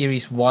have a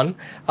Series 1.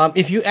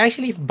 If you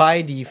actually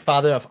buy the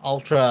Father of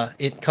Ultra,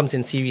 it comes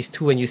in Series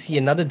 2, and you see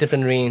another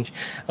different range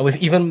with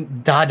even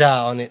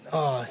Dada on it.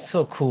 Oh,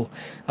 so cool.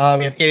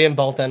 We have Alien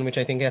Bolton, which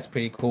I think is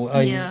pretty cool.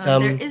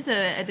 There is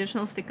an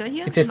additional sticker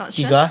here. It says Not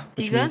Tiga,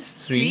 which Tiga? means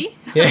 3.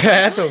 Yeah,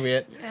 that's so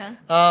weird. Yeah.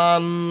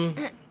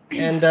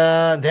 And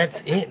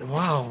that's it.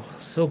 Wow,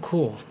 so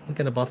cool. Look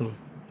at the bottom.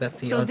 That's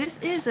the So this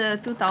is a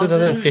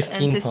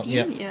 2015 pop,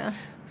 yeah. Yeah.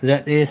 So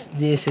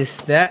this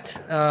is that.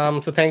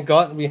 So thank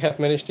God we have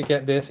managed to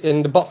get this.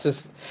 And the box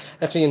is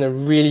actually in a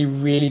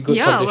really good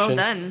Yeah, condition. well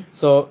done.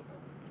 So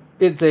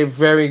it's a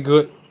very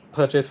good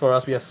purchase for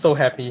us. We are so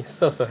happy,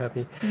 so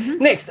happy.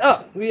 Next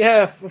up, we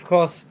have, of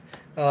course,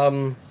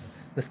 the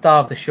star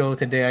of the show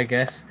today, I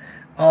guess.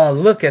 Oh,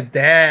 look at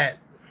that,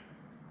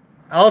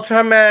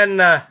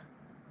 Ultraman!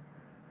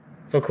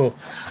 So cool.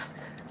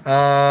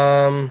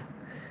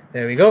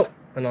 There we go,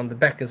 and on the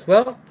back as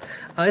well.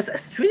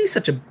 It's really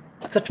such a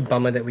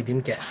bummer that we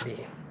didn't get the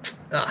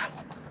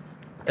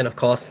and of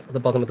course at the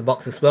bottom of the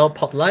box as well,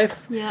 Pop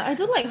Life. Yeah, I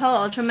do like how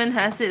Ultraman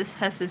has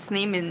his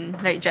name in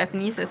like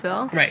Japanese as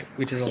well. Right,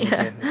 which is also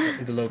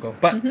in the logo.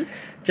 But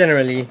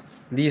generally,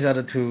 these are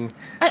the two.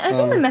 I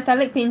think the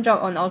metallic paint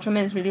job on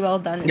Ultraman is really well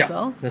done as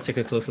well. Let's take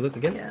a closer look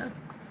again. Yeah.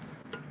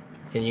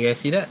 Can you guys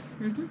see that?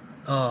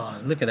 Oh,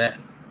 look at that.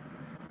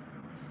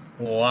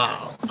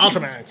 Wow.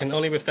 Ultraman can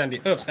only withstand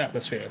the Earth's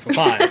atmosphere for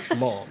 5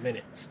 more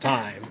minutes.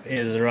 Time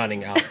is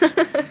running out.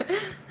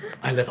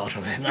 I love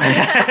Ultraman.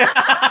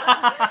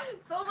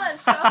 So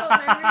much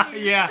childhood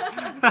memory. Yeah,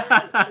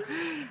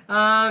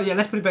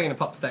 let's put it back in the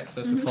pop stacks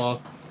first before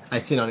I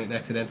sit on it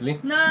accidentally.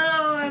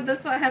 No,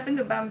 that's what happened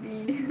to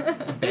Bambi.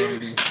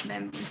 Bambi.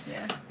 Bambi,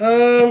 yeah.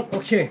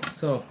 Okay,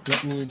 so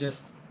let me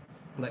just,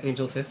 like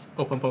Angel says,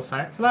 open both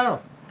sides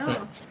now.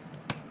 Oh.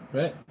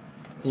 Right.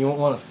 You won't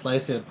want to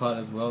slice it apart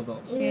as well, though.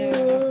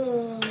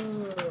 Yeah.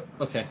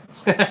 Okay.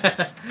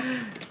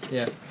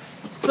 Yeah.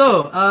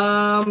 So,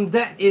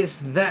 that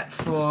is that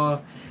for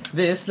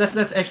this.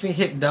 Let's actually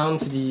head down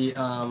to the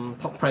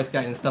pop price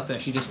guide and stuff to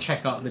actually just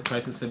check out the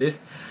prices for this.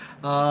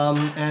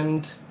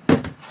 And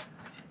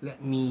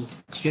let me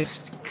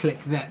just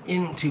click that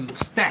into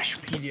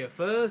Stashpedia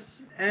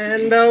first,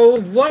 and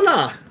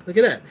voila! Look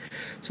at that.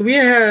 So we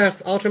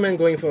have Ultraman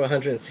going for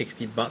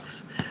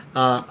 $160.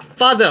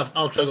 Father of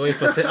Ultra going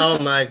for oh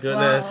my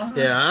goodness. Wow.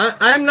 Yeah,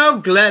 I'm now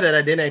glad that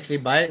I didn't actually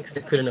buy it because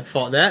I couldn't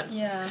afford that.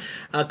 Yeah.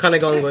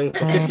 Kanegon going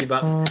for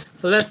 $50.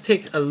 So let's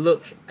take a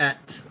look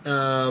at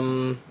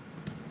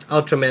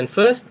Ultraman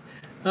first.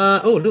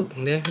 Oh look,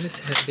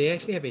 they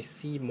actually have a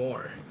C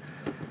more.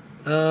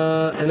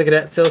 And look at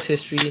that sales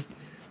history.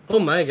 Oh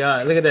my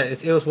god, look at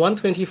that. It was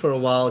 120 for a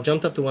while,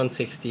 jumped up to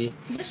 160.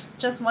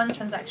 Just one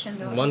transaction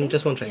though.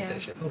 Just one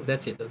transaction. Yeah. Oh,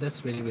 that's it though.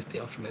 That's really with the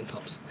Ultraman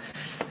tops.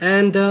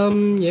 And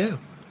yeah.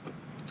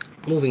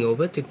 Moving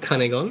over to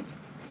Kanegon.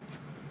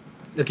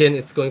 Again,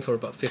 it's going for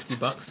about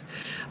 $50.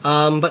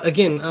 But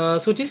again,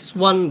 so this is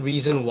one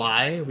reason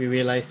why we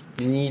realized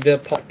neither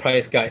Pop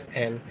Price Guide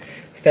and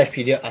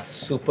Stashpedia are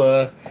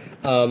super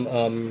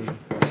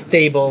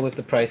stable with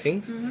the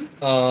pricings.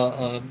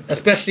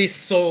 Especially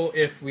so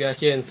if we are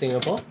here in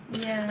Singapore.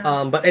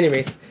 Yeah. But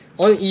anyways,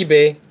 on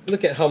eBay,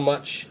 look at how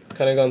much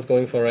Kanegon's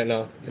going for right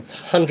now. It's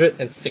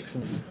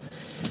 106.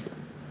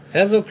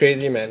 That's so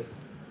crazy, man.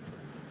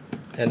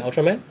 And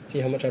Ultraman, see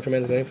how much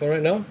Ultraman's going for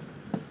right now?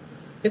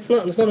 It's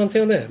not on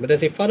sale there, but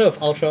there's a Father of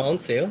Ultra on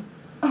sale.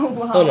 Oh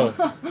wow. Oh no.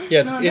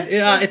 Yeah, No,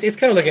 it's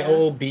kind of like yeah. an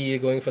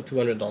OOB going for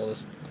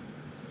 $200.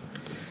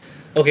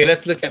 Okay,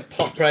 let's look at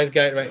Pop Price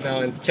Guide right now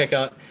and check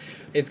out.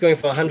 It's going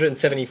for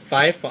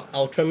 $175 for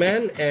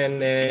Ultraman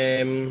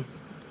and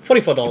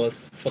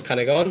 $44 for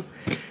Kanegon.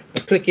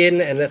 Click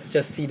in and let's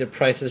just see the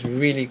prices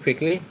really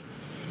quickly.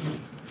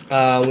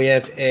 We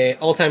have an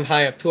all-time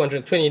high of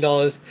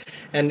 $220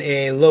 and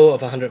a low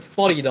of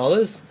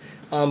 $140.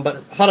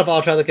 But Heart of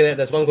Ultra, look at it.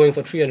 There's one going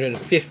for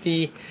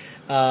 $350.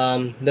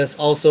 There's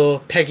also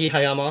Peggy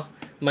Hayama,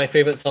 my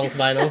favorite songs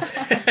vinyl.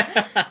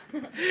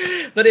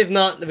 But if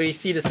not, we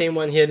see the same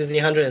one here. This is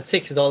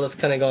 $106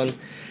 Kanegon,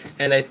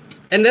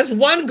 and there's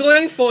one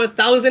going for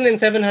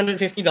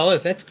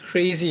 $1,750. That's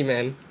crazy,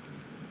 man.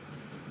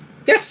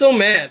 That's so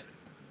mad.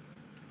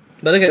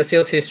 But look at the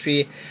sales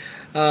history.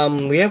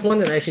 We have one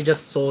that actually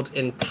just sold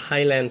in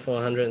Thailand for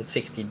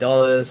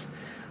 $160.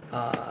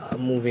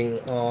 Moving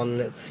on,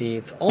 let's see,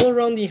 it's all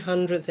around the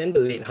hundreds and the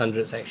late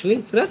hundreds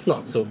actually, so that's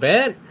not so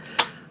bad.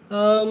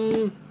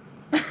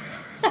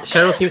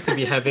 Cheryl seems to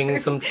be having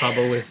some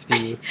trouble with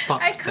the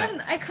pop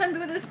stacks. I can't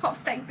do this pop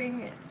stack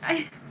thing.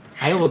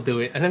 I will do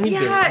it. And let me do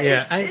it.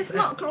 Yeah, it's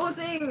not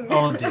closing.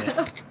 Oh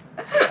dear.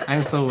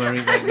 I'm so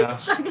worried right I've now. been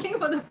struggling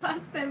for the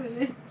past 10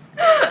 minutes.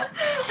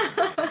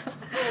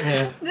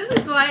 Yeah. This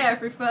is why I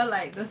prefer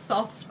like the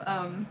soft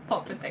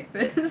pop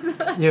protectors.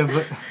 Yeah,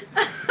 but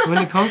when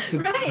it comes to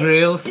Right,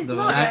 Grails it's though,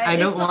 not, I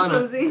don't it's not wanna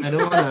closing. I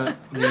don't wanna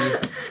really.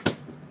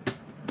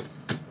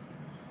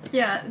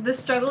 Yeah, the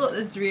struggle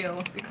is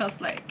real because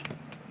like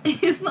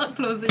it's not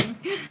closing.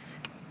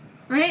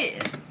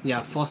 Right?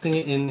 Yeah, forcing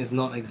it in is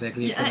not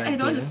exactly a Yeah, good I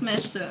don't want to idea.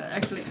 smash the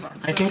acrylic box.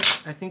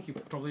 I think you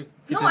probably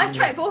fit No, it I in.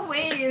 tried both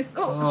ways.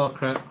 Oh, Oh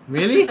crap.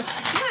 Really? yeah,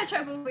 I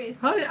tried both ways.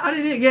 How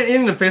did it get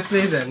in the first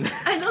place then?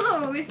 I don't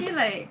know. Maybe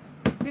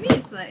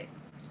it's like,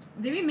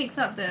 did we mix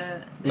up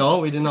the? No,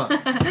 we did not.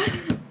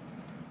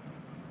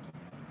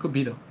 Could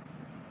be though.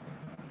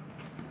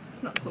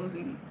 It's not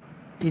closing.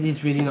 It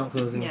is really not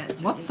closing. Yeah,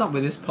 it's What's really up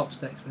with this pop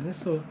stacks, man?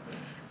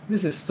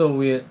 This is so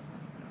weird.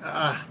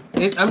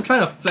 I'm trying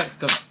to flex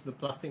the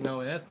plastic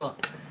now and that's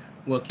not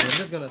working. I'm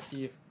just gonna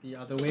see if the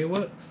other way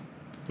works.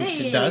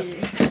 Which it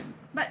does.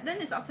 But then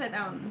it's upside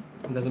down.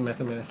 It doesn't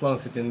matter, man, as long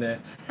as it's in there.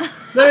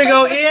 There we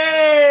go!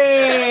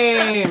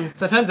 Yay!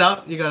 So it turns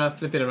out you gotta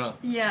flip it around.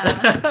 Yeah.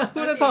 Who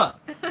would have thought?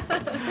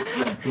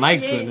 My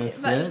Yay,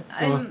 goodness. but Yeah,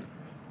 so...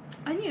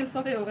 I need to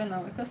swap it over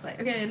now because like,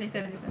 okay,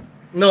 later.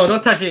 No,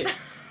 don't touch it.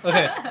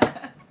 Okay.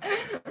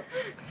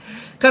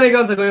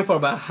 Kanegons are going for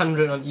about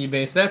 100 on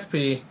eBay, so that's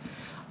pretty.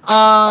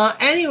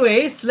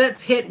 Anyways,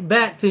 let's head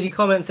back to the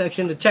comment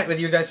section to chat with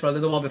you guys for a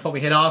little while before we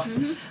head off.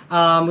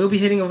 We'll be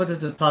heading over to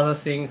the Plaza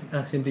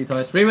Simply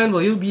Toys. Raymond,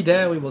 will you be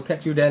there? We will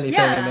catch you there later,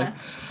 Yeah.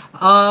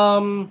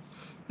 Raymond.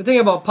 The thing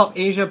about Pop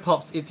Asia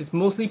Pops, it's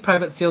mostly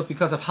private sales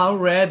because of how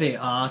rare they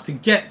are to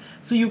get,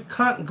 so you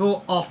can't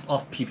go off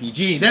of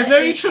PPG. That's That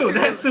very is true.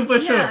 That's super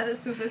true. Yeah,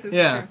 that's super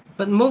Yeah, true.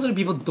 but most of the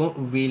people don't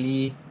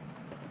really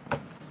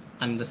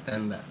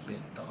understand that bit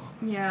though.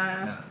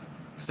 Yeah.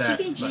 Sad,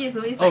 PPG but- is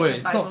always Oh like wait, the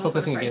it's Bible not for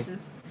focusing the again.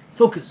 prices.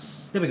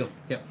 Focus. There we go.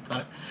 Yeah,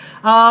 got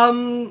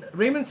it.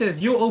 Raymond says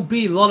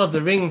UOB Lord of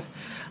the Rings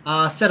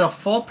set of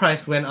 4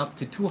 price went up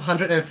to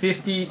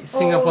 250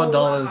 Singapore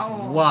dollars.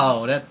 wow.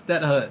 Wow,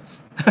 that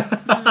hurts.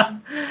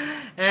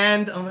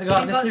 And oh my god,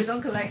 Thank God we this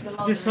don't collect the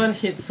Lord this of the one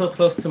Rings. hits so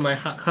close to my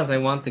heart because I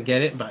want to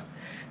get it, but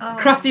Oh.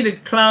 Krusty the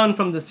Clown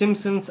from The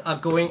Simpsons is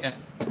going Oh.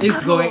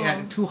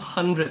 at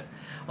 200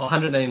 or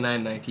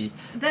 199.90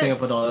 That's-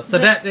 Singapore dollars. So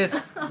that that's-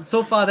 is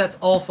so far. That's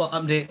all for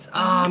updates.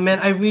 Ah man,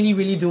 I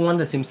really do want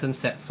the Simpsons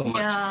set so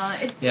much.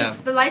 Yeah, Yeah.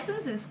 it's the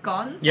license is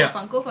gone for Yeah.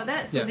 Funko for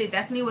that, so Yeah. they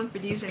definitely won't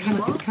produce It's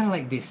anymore. kind of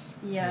like this.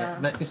 Yeah.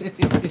 But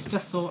it's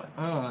just so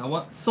I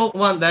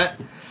want that.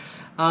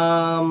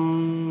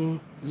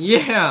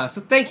 Yeah.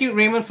 So thank you,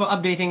 Raymond, for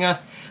updating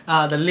us.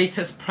 The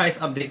latest price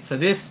updates for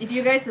this. If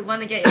you guys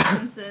want to get your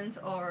Simpsons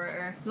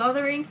or Lord of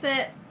the Rings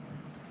set,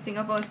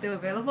 Singapore is still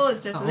available.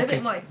 It's just a little okay.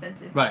 bit more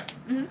expensive. Right.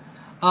 Mhm.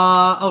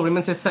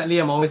 Raymond says sadly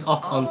I'm always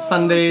off on Oh,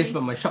 Sundays, okay.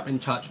 but my shop in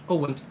charge,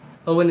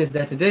 Owen is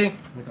there today.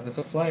 Oh my god, there's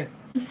a fly.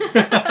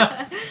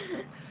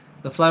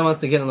 The fly wants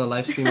to get on the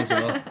live stream as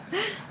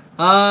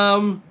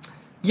well.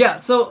 Yeah,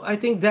 so I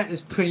think that is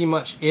pretty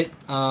much it.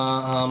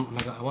 Oh my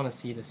god, I want to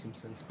see the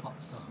Simpsons pop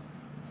stuff.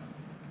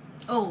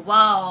 Oh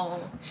wow!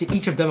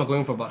 Each of them are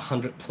going for about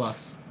 100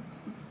 plus.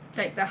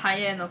 Like the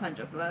higher end of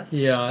 100 plus.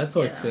 Yeah, it's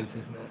so Yeah.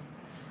 expensive, man.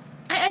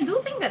 I do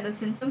think that the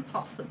Simpson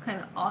pops look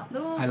kind of odd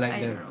though. I like I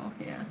them. don't know.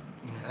 Yeah.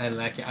 I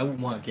like it. I would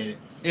want to get it.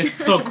 It's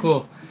so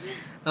cool.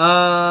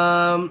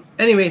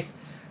 Anyways,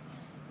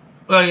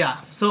 well,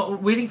 yeah. So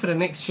waiting for the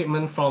next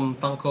shipment from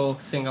Funko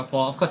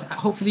Singapore. Of course,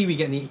 hopefully we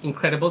get the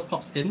Incredibles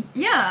pops in.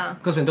 Yeah.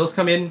 Because when those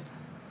come in,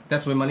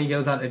 that's when money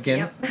goes out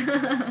again. Yep.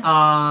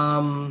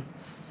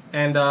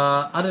 And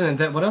other than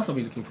that, what else are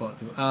we looking forward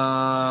to?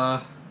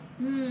 I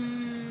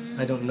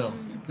don't know.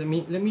 Let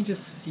me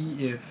just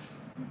see if.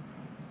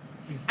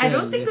 I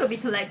don't think we'll be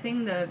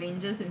collecting the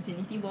Avengers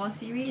Infinity War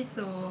series,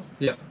 so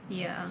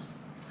yeah.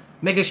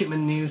 Mega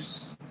shipment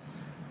news.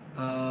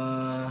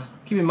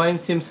 Keep in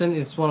mind, Simpson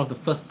is one of the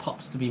first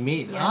pops to be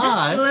made. Yeah,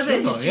 that's a little bit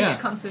of history yeah. that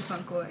comes with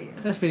Funko, I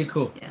guess. That's pretty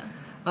cool. Yeah.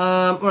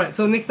 Alright,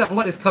 so next up,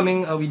 what is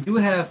coming? We do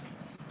have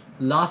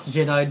Last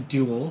Jedi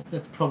Duel.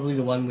 That's probably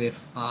the one with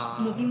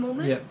movie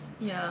moments?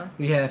 Yeah.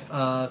 We have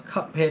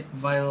Cuphead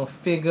vinyl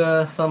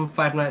figure, some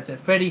Five Nights at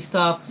Freddy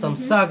stuff, some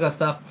Saga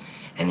stuff,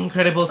 and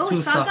Incredibles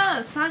 2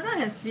 stuff. Saga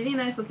has really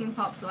nice looking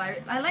pops. So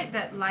I like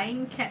that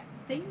lion cat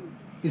thing.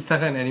 Is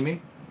Saga an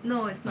anime?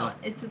 No, it's not.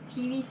 It's a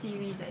TV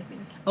series, I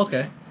think.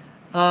 Okay.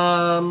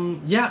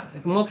 Yeah,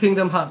 more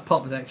Kingdom Hearts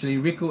pops actually.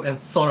 Riku and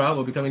Sora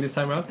will be coming this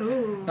time around.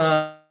 Ooh.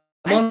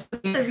 Monster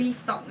the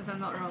restock, if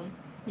I'm not wrong.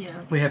 Yeah.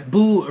 We have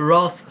Boo,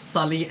 Ross,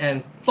 Sully,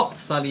 and Fox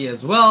Sully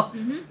as well.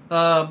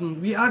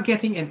 We are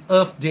getting an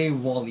Earth Day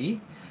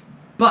Wally,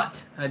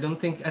 but I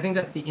think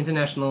that's the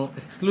international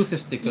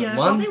exclusive sticker Yeah,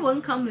 one. probably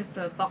won't come with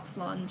the box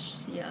launch.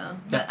 Yeah,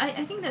 but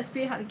I think that's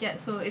pretty hard to get.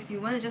 So if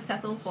you want to just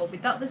settle for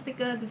without the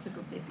sticker, this is a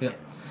good place to get.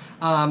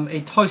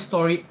 A Toy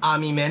Story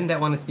Army Man.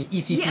 That one is the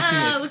ECCC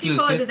exclusive. Looking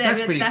forward to that.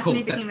 That's pretty cool.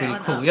 That's pretty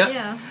cool. Yeah.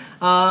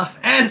 Yeah.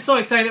 And so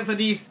excited for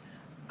these.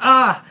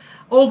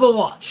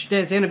 Overwatch.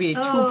 There's going to be a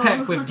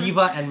 2-pack with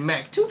Diva and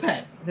Mac.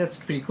 2-pack. That's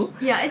pretty cool.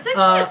 Yeah, it's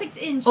actually a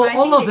 6-inch. Oh,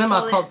 all of them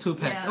are called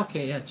 2-packs. Yeah.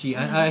 Okay, yeah, gee,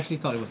 I actually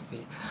thought it was 3.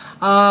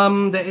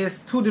 There is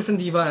 2 different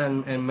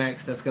Diva and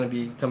Max that's going to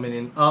be coming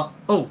in.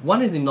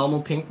 One is the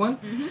normal pink one.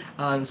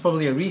 It's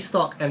probably a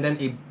restock, and then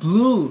a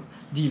blue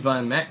Diva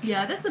and Mac.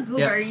 Yeah, that's a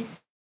blueberry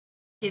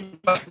skin.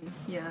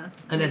 Yeah.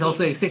 And there's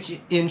also a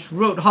 6-inch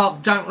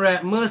Roadhog,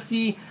 Junkrat,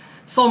 Mercy,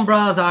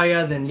 Sombra,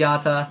 Zarya, and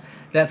Yata.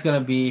 That's going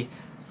to be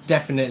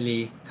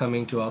definitely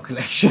coming to our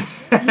collection.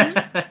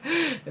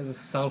 It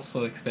sounds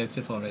so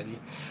expensive already.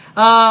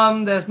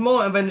 There's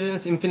more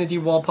Avengers Infinity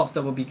War pops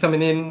that will be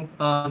coming in.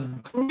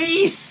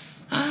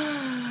 Grease!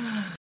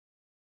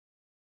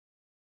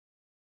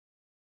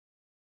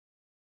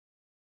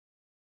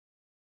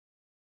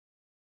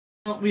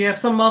 We have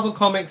some Marvel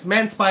Comics,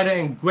 Man Spider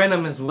and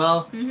Gwenom as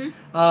well.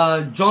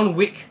 John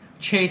Wick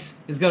Chase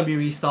is going to be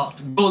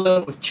restocked.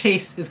 Golem with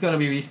Chase is going to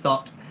be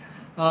restocked.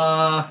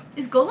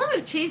 Is Golem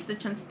with Chase the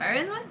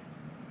transparent one?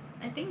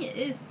 I think it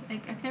is. I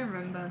can't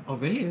remember. Oh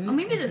really? Or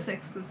maybe this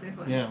exclusive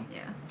one. Yeah.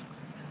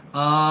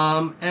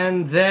 Yeah.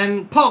 And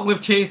then Pork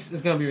with Chase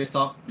is gonna be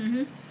restocked. We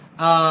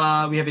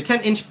have a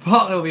 10-inch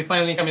Pork that will be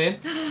finally coming in.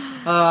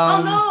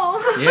 Oh no!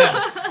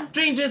 Yeah.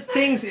 Stranger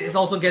Things is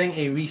also getting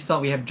a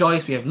restock. We have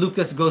Joyce, we have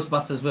Lucas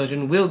Ghostbusters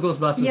version, Will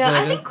Ghostbusters version.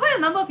 Yeah, I think quite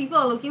a number of people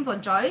are looking for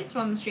Joyce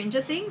from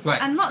Stranger Things.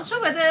 Right. I'm not sure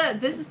whether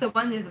this is the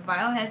one with the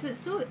biohazard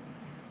suit.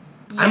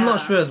 Yeah. I'm not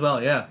sure as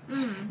well, yeah.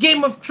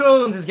 Game of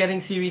Thrones is getting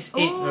Series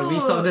 8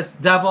 restock. There's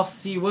Davos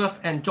Seaworth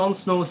and Jon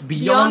Snow's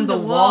Beyond the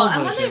Wall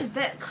version. I wonder if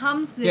that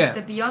comes with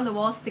the Beyond the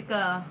Wall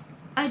sticker.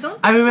 I don't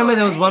think I remember so,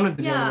 there was right? one with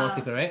the Beyond the Wall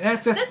sticker, right?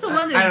 That's the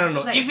one with, I don't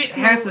know. like, if it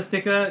has the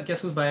sticker,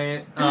 guess who's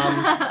buying it?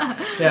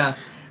 Yeah.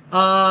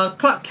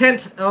 Clark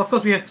Kent, of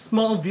course we have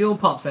small veal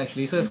pops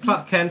actually. So it's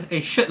Clark Kent, a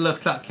shitless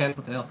Clark Kent,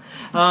 what the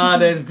hell.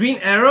 There's Green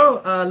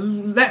Arrow,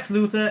 Lex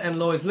Luthor and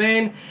Lois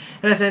Lane.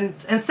 And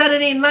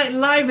Saturday Night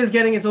Live is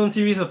getting its own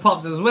series of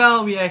pops as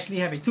well. We actually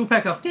have a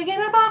 2-pack of Dig in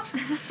a Box.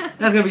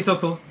 That's gonna be so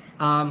cool.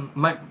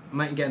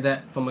 Might get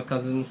that for my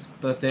cousin's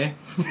birthday.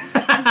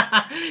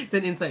 It's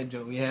an inside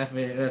joke. We have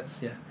it.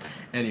 That's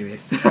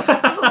Anyways.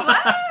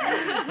 What?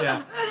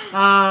 Yeah.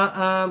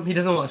 He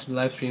doesn't watch the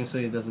live stream, so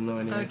he doesn't know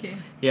anyway. Okay.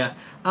 Yeah.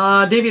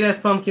 David S.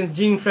 Pumpkins,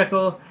 Gene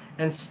Freckle,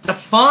 and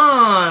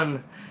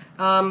Stefan.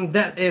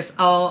 That is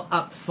all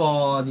up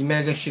for the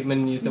mega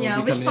shipment news that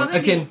will be coming in.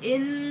 Again, be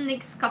in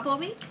next couple of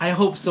weeks. I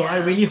hope so. I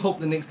really hope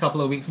the next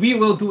couple of weeks. We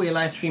will do a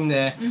live stream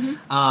there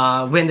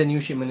when the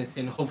new shipment is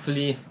in.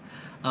 Hopefully,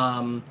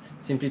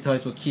 Simply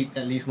Toys will keep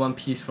at least one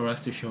piece for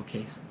us to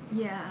showcase.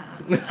 Yeah.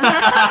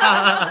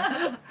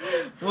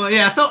 Well,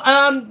 yeah. So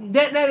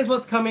that is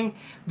what's coming.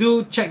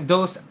 Do check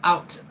those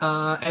out,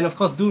 and of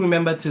course, do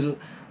remember to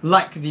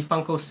like the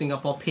Funko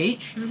Singapore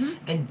page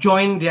and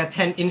join their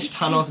 10-inch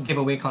Thanos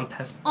giveaway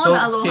contest. On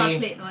the Aloha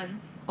Plate one.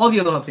 All the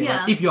Aloha Plate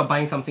one, if you are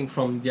buying something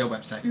from their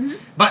website.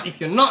 But if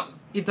you're not,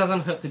 it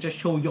doesn't hurt to just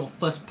show your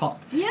first pop.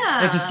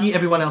 Yeah. And to see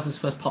everyone else's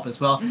first pop as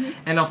well.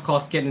 And of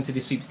course, get into the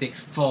sweepstakes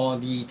for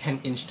the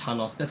 10-inch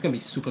Thanos. That's going to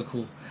be super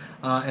cool.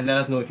 And let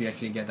us know if you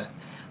actually get that.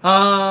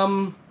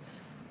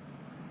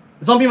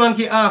 Zombie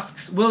Monkey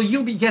asks, will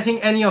you be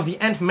getting any of the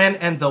Ant-Man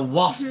and the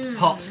Wasp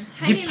pops?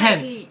 Highly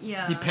Depends. likely,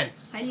 yeah.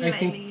 Depends. Highly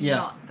likely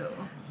not though.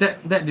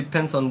 that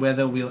depends on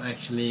whether we'll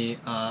actually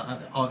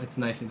it's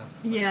nice enough.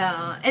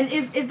 Yeah, and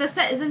if the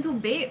set isn't too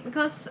big,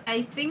 because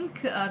I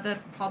think the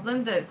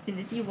problem the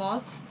Infinity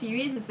Wars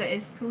series is that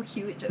it's too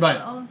huge as Right.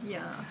 well.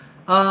 Yeah.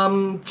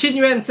 Chin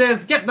Yuan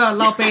says, get the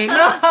Lao Pei.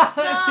 No!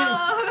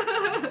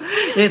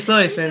 It's so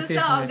expensive.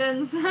 To sell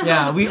organs.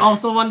 Yeah, we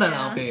also want the Yeah.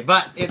 Lao Pei,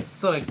 but it's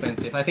so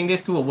expensive. I think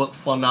these two will work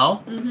for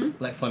now.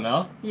 Like for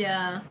now.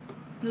 Yeah.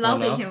 Lao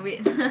Pei now. can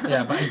wait.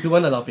 Yeah, but I do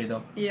want the Lao Pei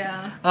though.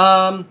 Yeah.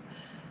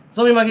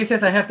 Zombie Monkey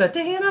says, I have the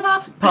Thinking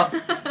About Pops.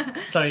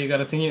 Sorry, you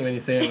gotta sing it when you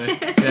say it,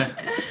 man. Yeah.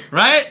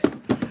 Right?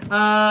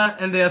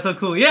 And they are so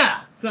cool.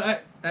 Yeah! So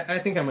I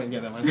think I might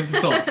get that one because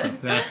it's so awesome.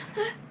 Yeah.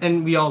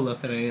 And we all love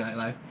Saturday Night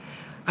Live.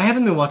 I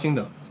haven't been watching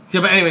though. Yeah,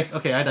 but anyways,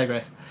 okay, I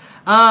digress.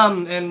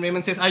 And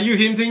Raymond says, are you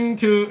hinting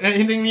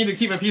me to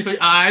keep a piece for you?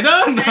 I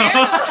don't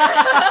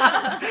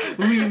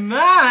know. We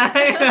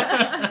might.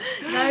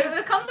 No,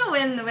 we'll come to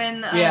when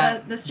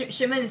the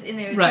shipment is in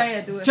there. We'll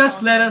try to do it.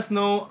 Just let us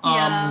know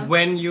Yeah.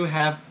 when you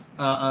have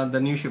the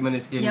new shipment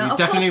is in. Yeah, We of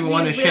definitely course,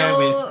 want to we share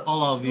with will-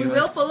 all our We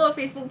viewers. will follow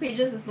Facebook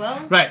pages as well.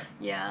 Right.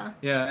 Yeah.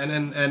 Yeah,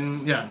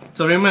 and yeah.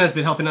 So Raymond has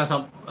been helping us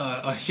out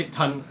a shit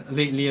ton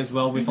lately as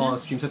well with all our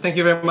streams. So thank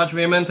you very much,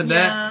 Raymond, for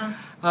that. Yeah.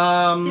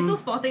 He's so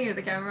spotting with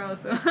the camera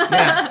also.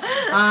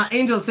 Yeah.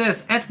 Angel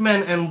says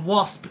Ant-Man and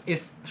Wasp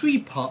is 3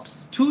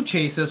 pops, 2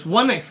 chasers,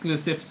 1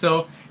 exclusive,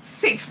 so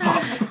 6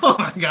 pops. Oh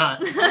my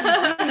god.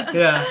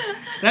 Yeah.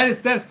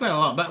 That's quite a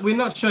lot, but we're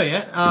not sure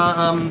yet.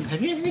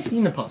 Have you actually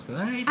seen the pops?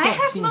 I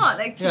have not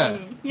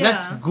actually. Yeah.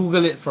 Let's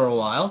Google it for a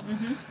while.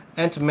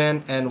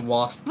 Ant-Man and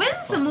Wasp.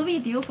 When's the movie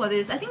due for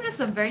this? I think this is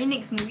the very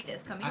next movie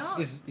that's coming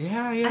out.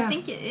 Yeah. I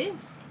think it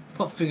is.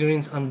 Pop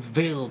figurines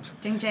unveiled.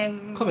 Jeng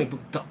jeng.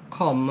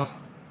 Comicbook.com.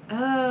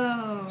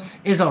 Oh.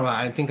 It's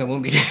alright, I think I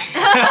won't be there.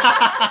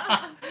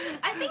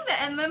 I think the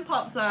Ant-Man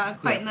pops are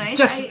quite nice.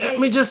 Let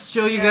me just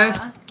show you guys.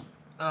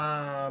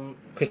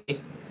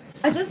 Quickly.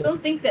 I just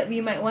don't think that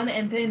we might want to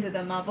enter into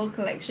the Marvel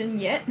collection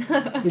yet.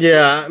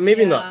 Yeah,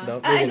 maybe not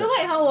though. I don't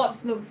like how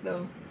Wasp looks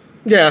though.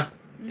 Yeah,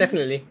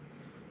 definitely.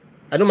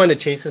 I don't mind the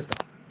chasers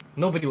though.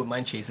 Nobody would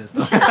mind chasers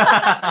though.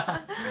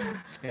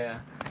 Yeah.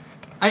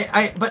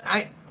 But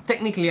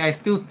technically I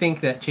still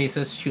think that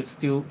chasers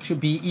should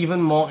be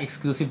even more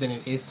exclusive than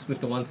it is with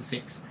the 1 to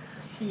 6.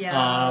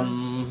 Yeah.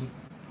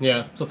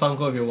 Yeah, so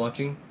Funko, if you're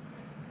watching,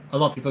 a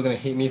lot of people are gonna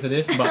hate me for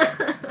this, but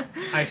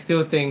I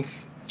still think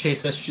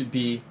chasers should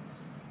be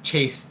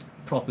chased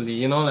properly.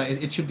 You know, like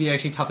it should be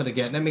actually tougher to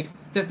get.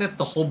 That's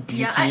the whole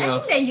beauty Yeah, I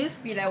of. think there used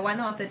to be like 1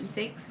 out of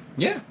 36.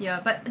 Yeah. Yeah,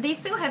 but they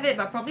still have it,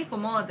 but probably for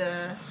more of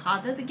the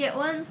harder to get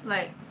ones.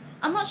 Like,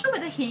 I'm not sure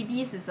whether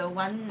Hades is a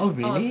 1 Oh, out of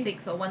really?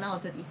 6 or 1 out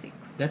of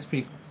 36. That's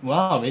pretty.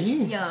 Wow,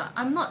 really? Yeah,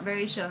 I'm not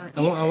very sure.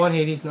 I want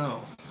Hades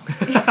now.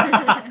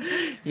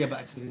 Yeah, but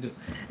I still do.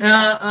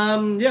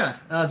 Yeah.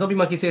 Zombie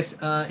Monkey says,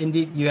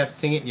 indeed, you have to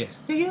sing it.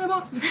 Yes. Take it in the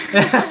box.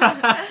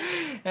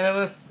 And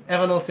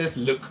Everno says,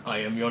 look, I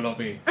am your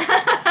lobby.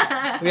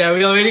 Yeah,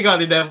 we already got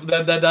the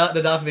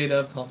Darth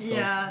Vader pop star.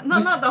 Yeah,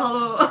 not the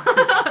hollow.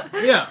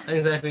 Yeah,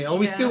 exactly. Oh,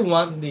 we Yeah. still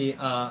want the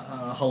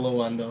hollow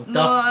one though. No,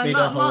 Darth Vader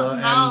not hollow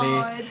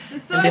now. and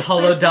It's so the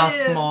hollow Darth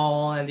expensive.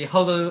 Maul and the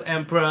hollow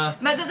Emperor.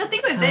 But the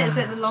thing with that is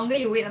that the longer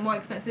you wait, the more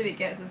expensive it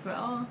gets as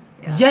well.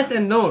 Yeah. Yes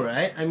and no,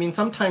 right? I mean,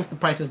 sometimes the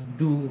prices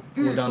do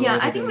go down. Yeah,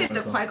 a little I think bit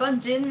with the as well. Qui-Gon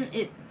Jinn,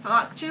 it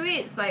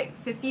fluctuates like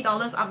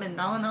 $50 up and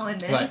down now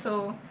and then. Right.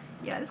 So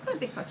yeah, it's quite a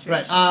big fluctuation.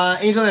 Right.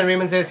 Angel and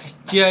Raymond says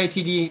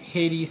GITD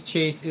Hades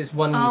Chase is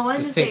 1 1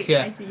 to to 6. 6,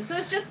 Yeah. I see. So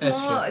it's just That's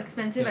more true.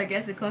 expensive, Yeah. I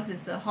guess, because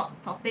it's a Hot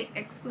Topic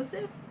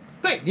exclusive.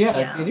 Right, yeah,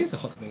 Yeah. it is a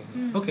hot thing.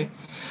 Mm. Okay.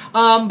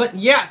 But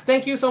yeah,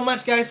 thank you so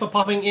much guys for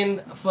popping in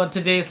for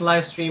today's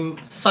live stream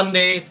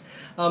Sundays.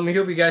 We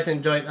hope you guys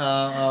enjoyed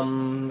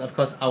of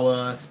course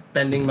our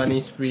spending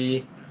money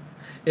spree.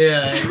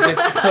 Yeah,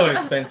 it's so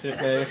expensive,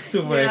 man. It's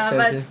super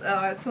expensive.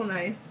 But it's so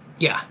nice.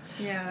 Yeah.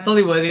 Yeah.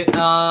 Totally worth it.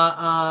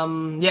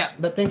 Yeah,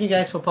 but thank you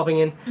guys for popping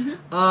in.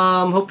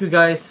 Hope you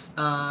guys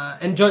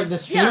enjoyed the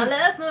stream. Yeah,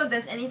 let us know if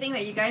there's anything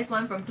that you guys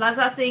want from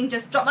Plaza Sing.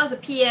 Just drop us a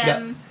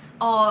PM.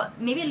 Or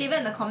maybe leave it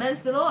in the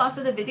comments below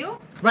after the video.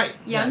 Right.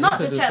 Yeah, you not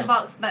could the do chat so.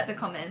 box, but the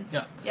comments.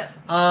 Yeah. Yep.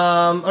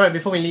 Alright,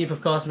 before we leave,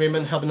 of course,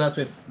 Raymond helping us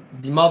with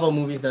the Marvel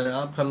movies that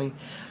are upcoming.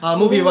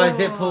 Movie-wise,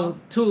 Ooh. Deadpool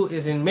 2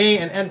 is in May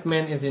and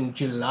Ant-Man is in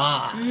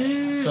July.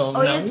 So Oh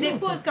now yes, we know.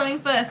 Deadpool is coming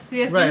first. We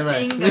have Right, been right.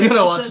 seeing So the we're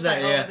gonna watch posters, that,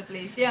 like, all yeah. over the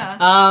place.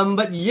 Yeah.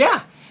 But yeah,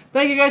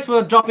 thank you guys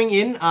for dropping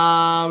in.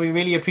 We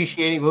really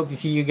appreciate it. We hope to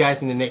see you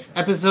guys in the next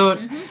episode.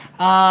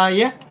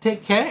 Yeah,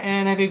 take care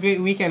and have a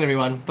great weekend,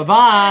 everyone.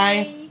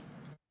 Bye-bye. Bye.